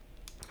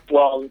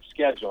 Well,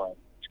 scheduling.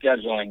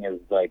 Scheduling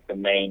is like the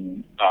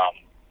main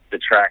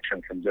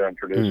detraction from doing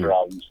producer Mm,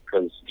 albums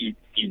because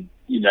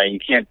you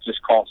can't just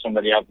call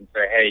somebody up and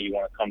say, hey, you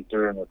want to come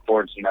through and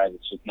record tonight.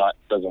 It's just not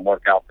doesn't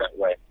work out that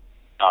way.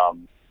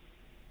 Um,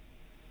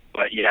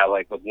 but yeah,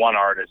 like with one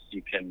artist,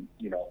 you can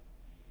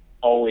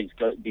always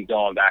be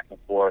going back and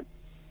forth,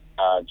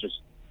 just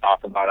talk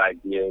about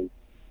ideas,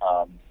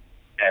 um,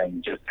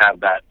 and just have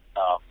that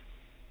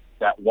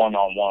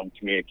one-on-one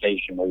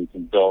communication where you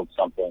can build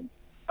something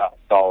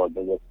solid.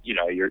 But with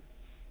you're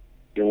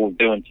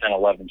doing 10,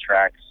 11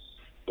 tracks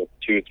with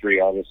 2 or 3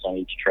 artists on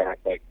each track,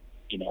 like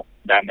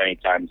that many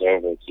times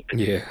over.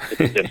 yeah.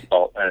 It's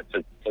difficult, and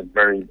it's a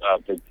very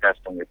big test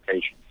on your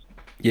patience.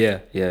 Yeah,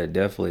 yeah,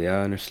 definitely.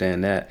 I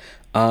understand that.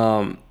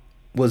 Um,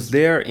 was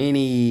there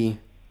any,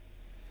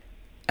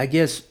 I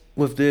guess,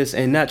 with this,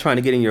 and not trying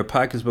to get in your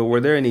pockets, but were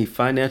there any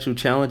financial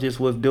challenges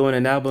with doing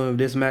an album of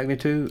this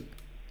magnitude?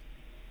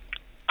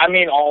 I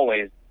mean,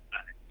 always.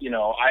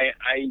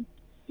 I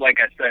like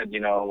I said,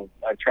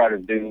 I try to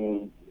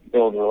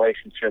build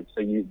relationships.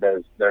 So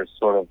there's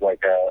sort of like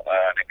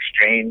an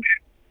exchange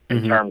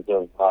in Mm-hmm. terms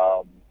of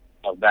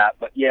that.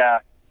 But yeah,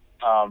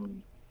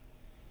 um,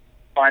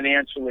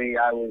 financially,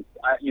 I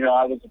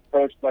was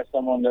approached by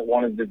someone that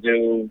wanted to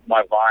do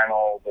my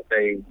vinyl, but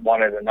they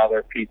wanted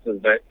another piece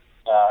of it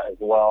as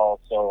well.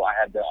 So I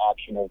had the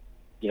option of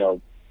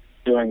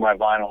doing my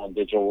vinyl and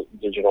digital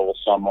with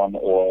someone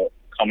or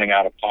coming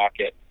out of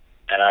pocket.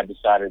 And I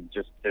decided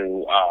just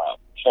to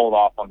hold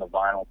off on the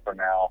vinyl for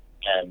now,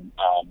 and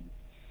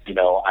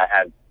I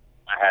had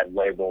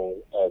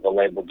the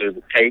label do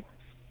the tape,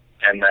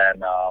 and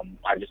then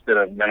I just did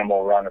a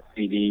minimal run of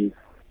CDs,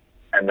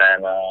 and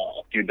then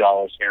a few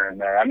dollars here and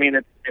there. I mean,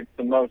 it's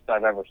the most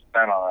I've ever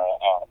spent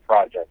on a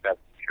project, that's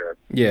for sure.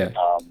 Yeah.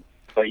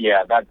 But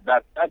yeah, that's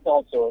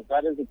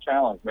is a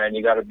challenge, man.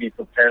 You got to be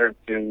prepared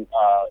to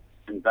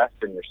invest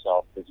in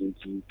yourself, because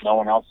no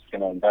one else is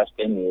going to invest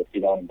in you if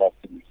you don't invest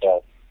in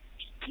yourself.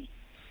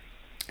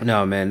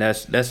 No, man,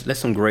 that's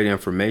some great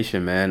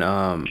information, man.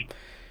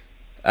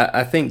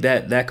 I think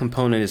that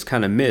component is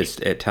kind of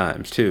missed at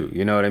times too.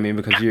 You know what I mean?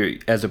 Because you're,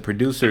 as a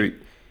producer,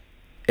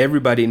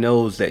 everybody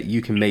knows that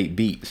you can make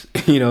beats.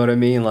 You know what I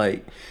mean?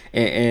 Like,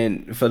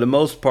 and for the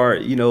most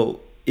part,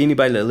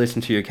 anybody that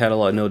listens to your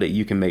catalog know that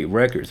you can make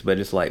records. But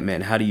it's like,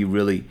 man, how do you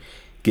really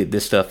get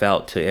this stuff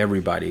out to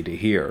everybody to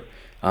hear?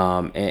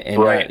 And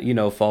Right.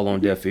 not, fall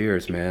on deaf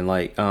ears, man.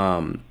 Like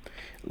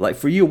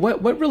for you,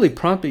 what really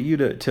prompted you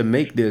to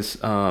make this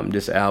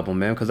album,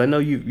 man? Because I know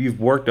you've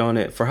worked on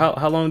it for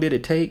how long did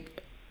it take,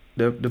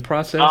 the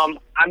process? I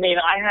mean,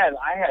 I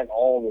had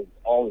all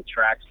the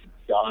tracks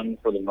done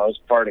for the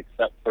most part,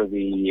 except for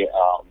the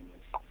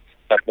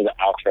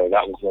outro.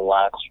 That was the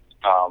last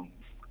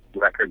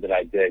record that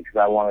I did, because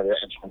I wanted an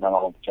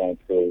instrumental to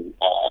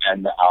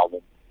end the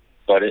album.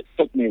 But it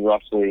took me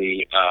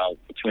roughly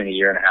between a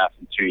year and a half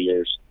and 2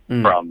 years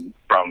from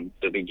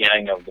the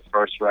beginning of the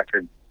first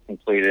record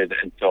completed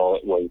until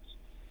it was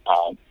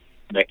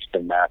mixed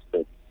and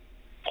mastered.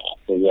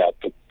 So yeah,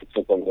 it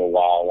took a little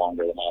while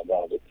longer than I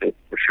wanted it to,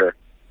 for sure.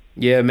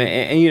 Yeah, man,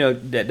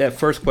 and that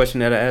first question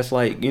that I asked,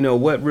 like,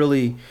 what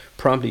really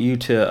prompted you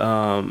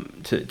to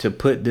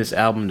put this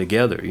album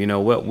together?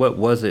 What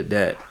was it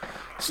that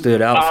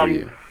stood out for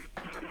you?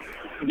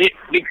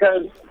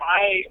 Because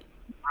I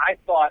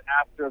thought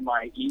after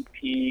my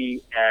EP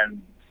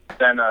and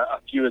then a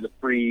few of the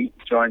free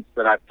joints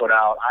that I put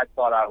out, I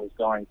thought I was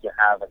going to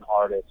have an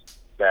artist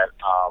that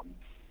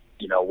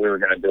we were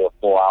going to do a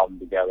full album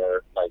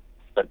together, but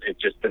it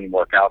just didn't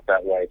work out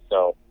that way.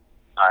 So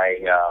I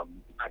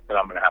said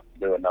I'm going to have to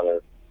do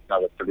another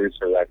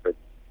producer record,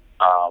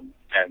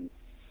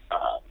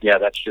 yeah,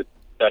 that's just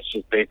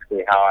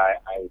basically how I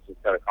just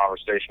had a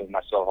conversation with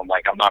myself. I'm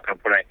like, I'm not going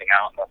to put anything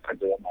out unless I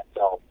do it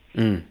myself.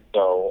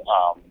 So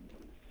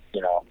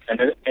and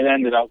it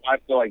ended up, I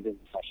feel like this is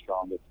my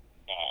strongest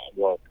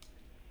work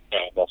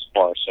thus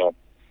far. So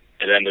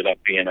it ended up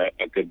being a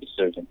good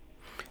decision.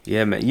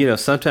 Yeah, man.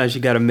 Sometimes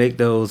you got to make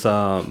those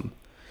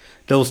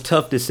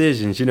tough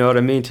decisions. You know what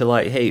I mean? To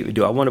like, hey,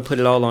 do I want to put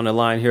it all on the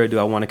line here, or do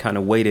I want to kind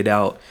of wait it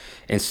out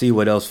and see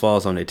what else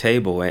falls on the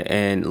table?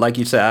 And like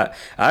you said,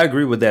 I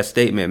agree with that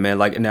statement, man.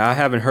 Like, now I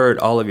haven't heard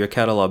all of your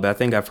catalog, but I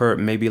think I've heard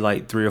maybe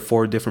like 3 or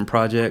 4 different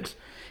projects.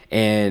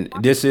 And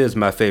this is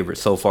my favorite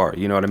so far.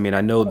 You know what I mean?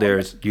 I know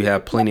you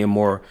have plenty of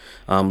more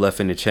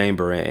left in the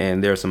chamber,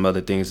 and there are some other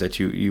things that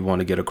you want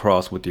to get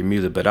across with your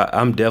music. But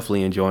I'm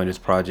definitely enjoying this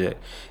project,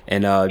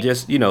 and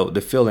just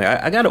the feeling.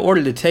 I got to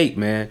order the tape,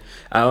 man.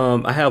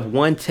 I have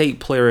one tape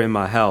player in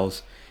my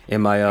house,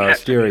 in my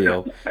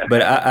stereo,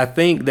 but I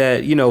think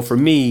that for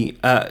me.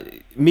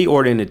 Me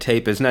ordering the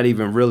tape is not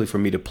even really for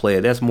me to play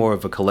it. That's more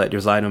of a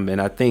collector's item,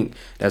 and I think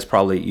that's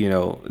probably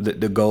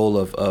the goal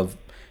of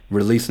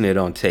releasing it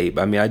on tape.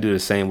 I mean, I do the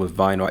same with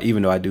vinyl,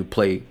 even though I do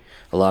play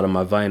a lot of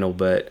my vinyl.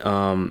 But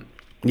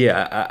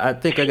yeah, I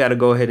think I got to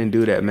go ahead and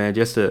do that, man,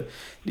 just to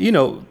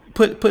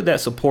put that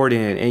support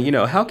in. And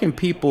how can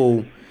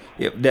people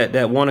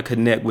that want to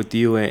connect with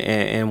you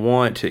and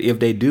want to, if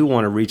they do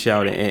want to reach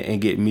out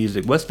and get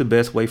music, what's the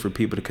best way for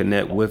people to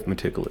connect with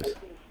Maticulous?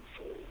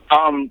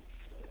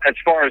 As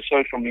far as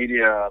social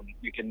media,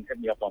 you can hit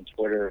me up on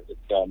Twitter. It's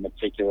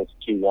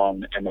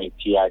maticulous21,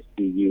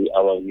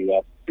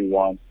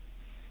 MATICULOUS21.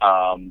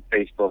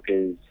 Facebook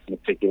is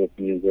Maticulous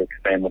Music,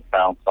 same with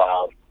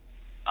SoundCloud.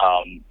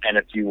 And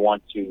if you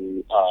want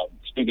to,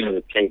 speaking of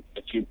the tape,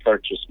 if you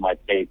purchase my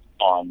tape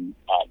on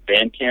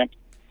Bandcamp,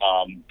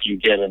 you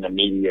get an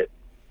immediate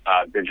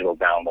digital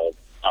download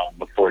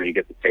before you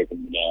get the tape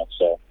in the mail.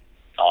 So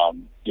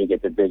you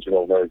get the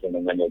digital version,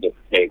 and then you'll get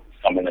the tape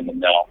coming in the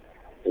mail.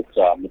 It's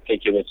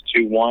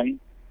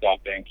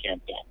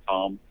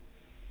maticulous21.bandcamp.com.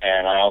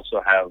 And I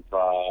also have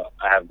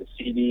the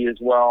CD as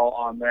well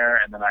on there,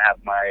 and then I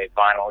have my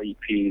vinyl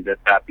EP that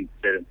Beats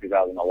did in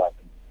 2011.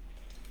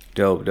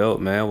 Dope,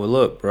 man. Well,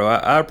 look, bro,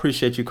 I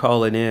appreciate you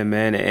calling in,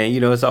 man. And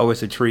it's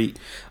always a treat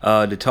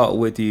to talk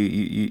with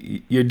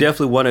you. You're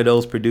definitely one of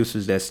those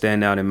producers that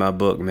stand out in my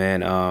book,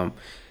 man.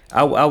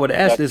 I would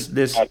ask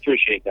this. I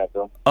appreciate that,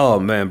 bro. Oh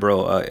man,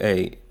 bro.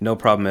 Hey, no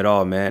problem at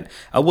all, man.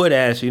 I would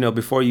ask,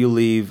 before you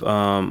leave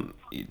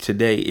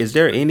today, is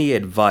there any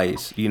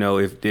advice,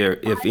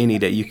 if any,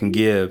 that you can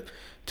give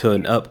to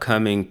an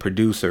upcoming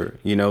producer,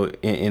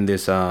 in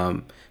this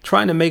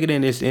trying to make it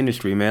in this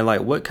industry, man?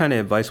 Like, what kind of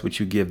advice would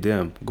you give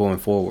them going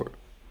forward?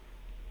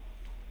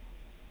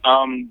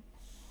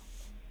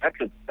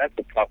 That's a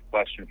tough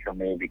question for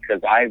me,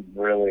 because I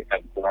really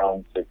have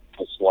grown to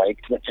dislike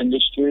the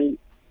industry.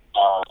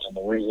 And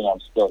the reason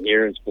I'm still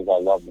here is because I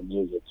love the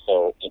music.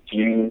 So if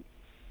you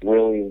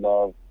really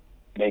love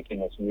making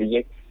this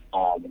music,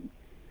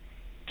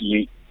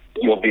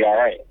 you'll be all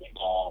right.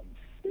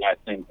 I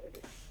think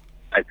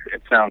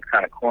it sounds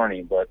kind of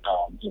corny, but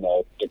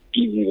it's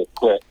easy to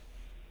quit.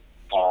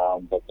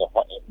 But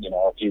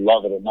if you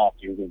love it enough,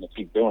 you're going to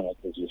keep doing it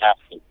because you have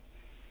to.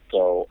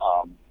 So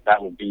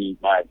that would be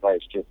my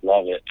advice: just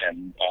love it,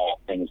 and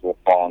things will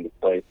fall into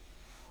place.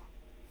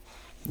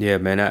 Yeah,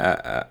 man,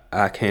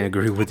 I can't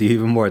agree with you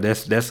even more.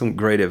 That's some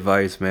great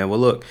advice, man. Well,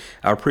 look,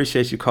 I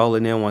appreciate you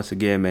calling in once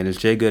again, man. It's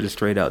Jay Good and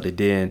Straight Out the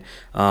Den.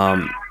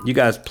 You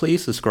guys,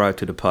 please subscribe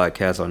to the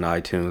podcast on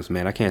iTunes,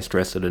 man. I can't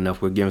stress it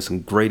enough. We're giving some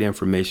great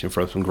information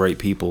from some great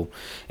people,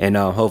 and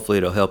hopefully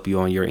it'll help you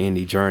on your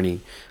indie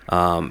journey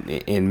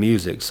in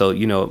music. So,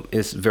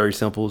 it's very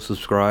simple.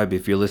 Subscribe.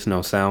 If you're listening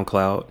on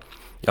SoundCloud,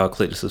 y'all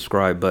click the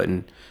subscribe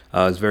button.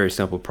 It's a very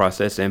simple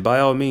process. And by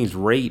all means,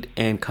 rate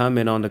and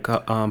comment on the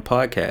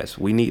podcast.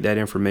 We need that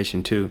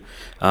information too.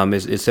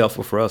 It's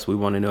helpful for us. We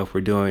want to know if we're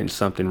doing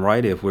something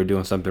right. If we're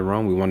doing something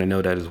wrong, we want to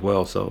know that as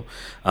well. So,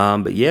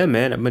 but yeah,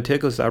 man,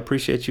 Maticulous, I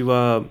appreciate you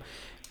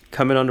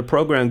coming on the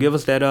program. Give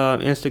us that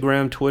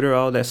Instagram, Twitter,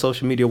 all that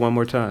social media one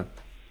more time.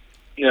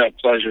 Yeah,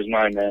 pleasure's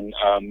mine, man.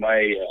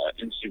 My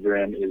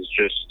Instagram is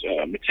just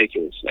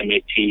maticulous,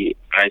 MATICULOUS,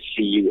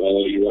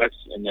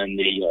 and then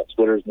the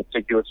Twitter is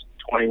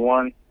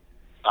maticulous21.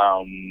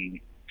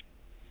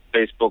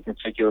 Facebook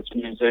Maticulous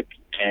Music,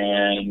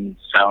 and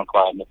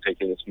SoundCloud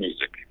Maticulous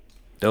Music.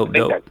 Dope.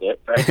 That's it,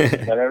 right?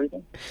 Is that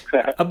everything?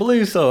 I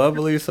believe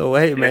so.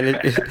 Hey,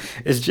 man,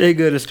 it's Jay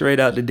Good and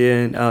Straight Out the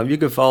Den. You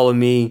can follow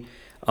me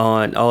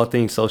on all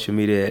things social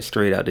media at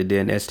Straight Out the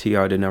Den,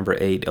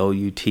 STR8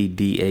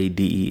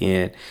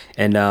 OUTDADEN.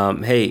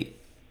 And hey,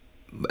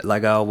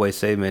 like I always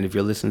say, man, if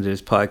you're listening to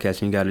this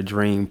podcast and you got a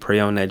dream, pray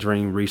on that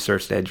dream,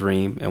 research that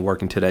dream, and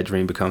work until that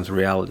dream becomes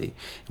reality.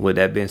 And with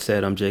that being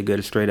said, I'm Jay Good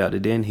and Straight Out the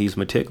Den. He's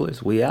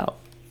Maticulous. We out.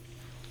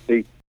 Peace.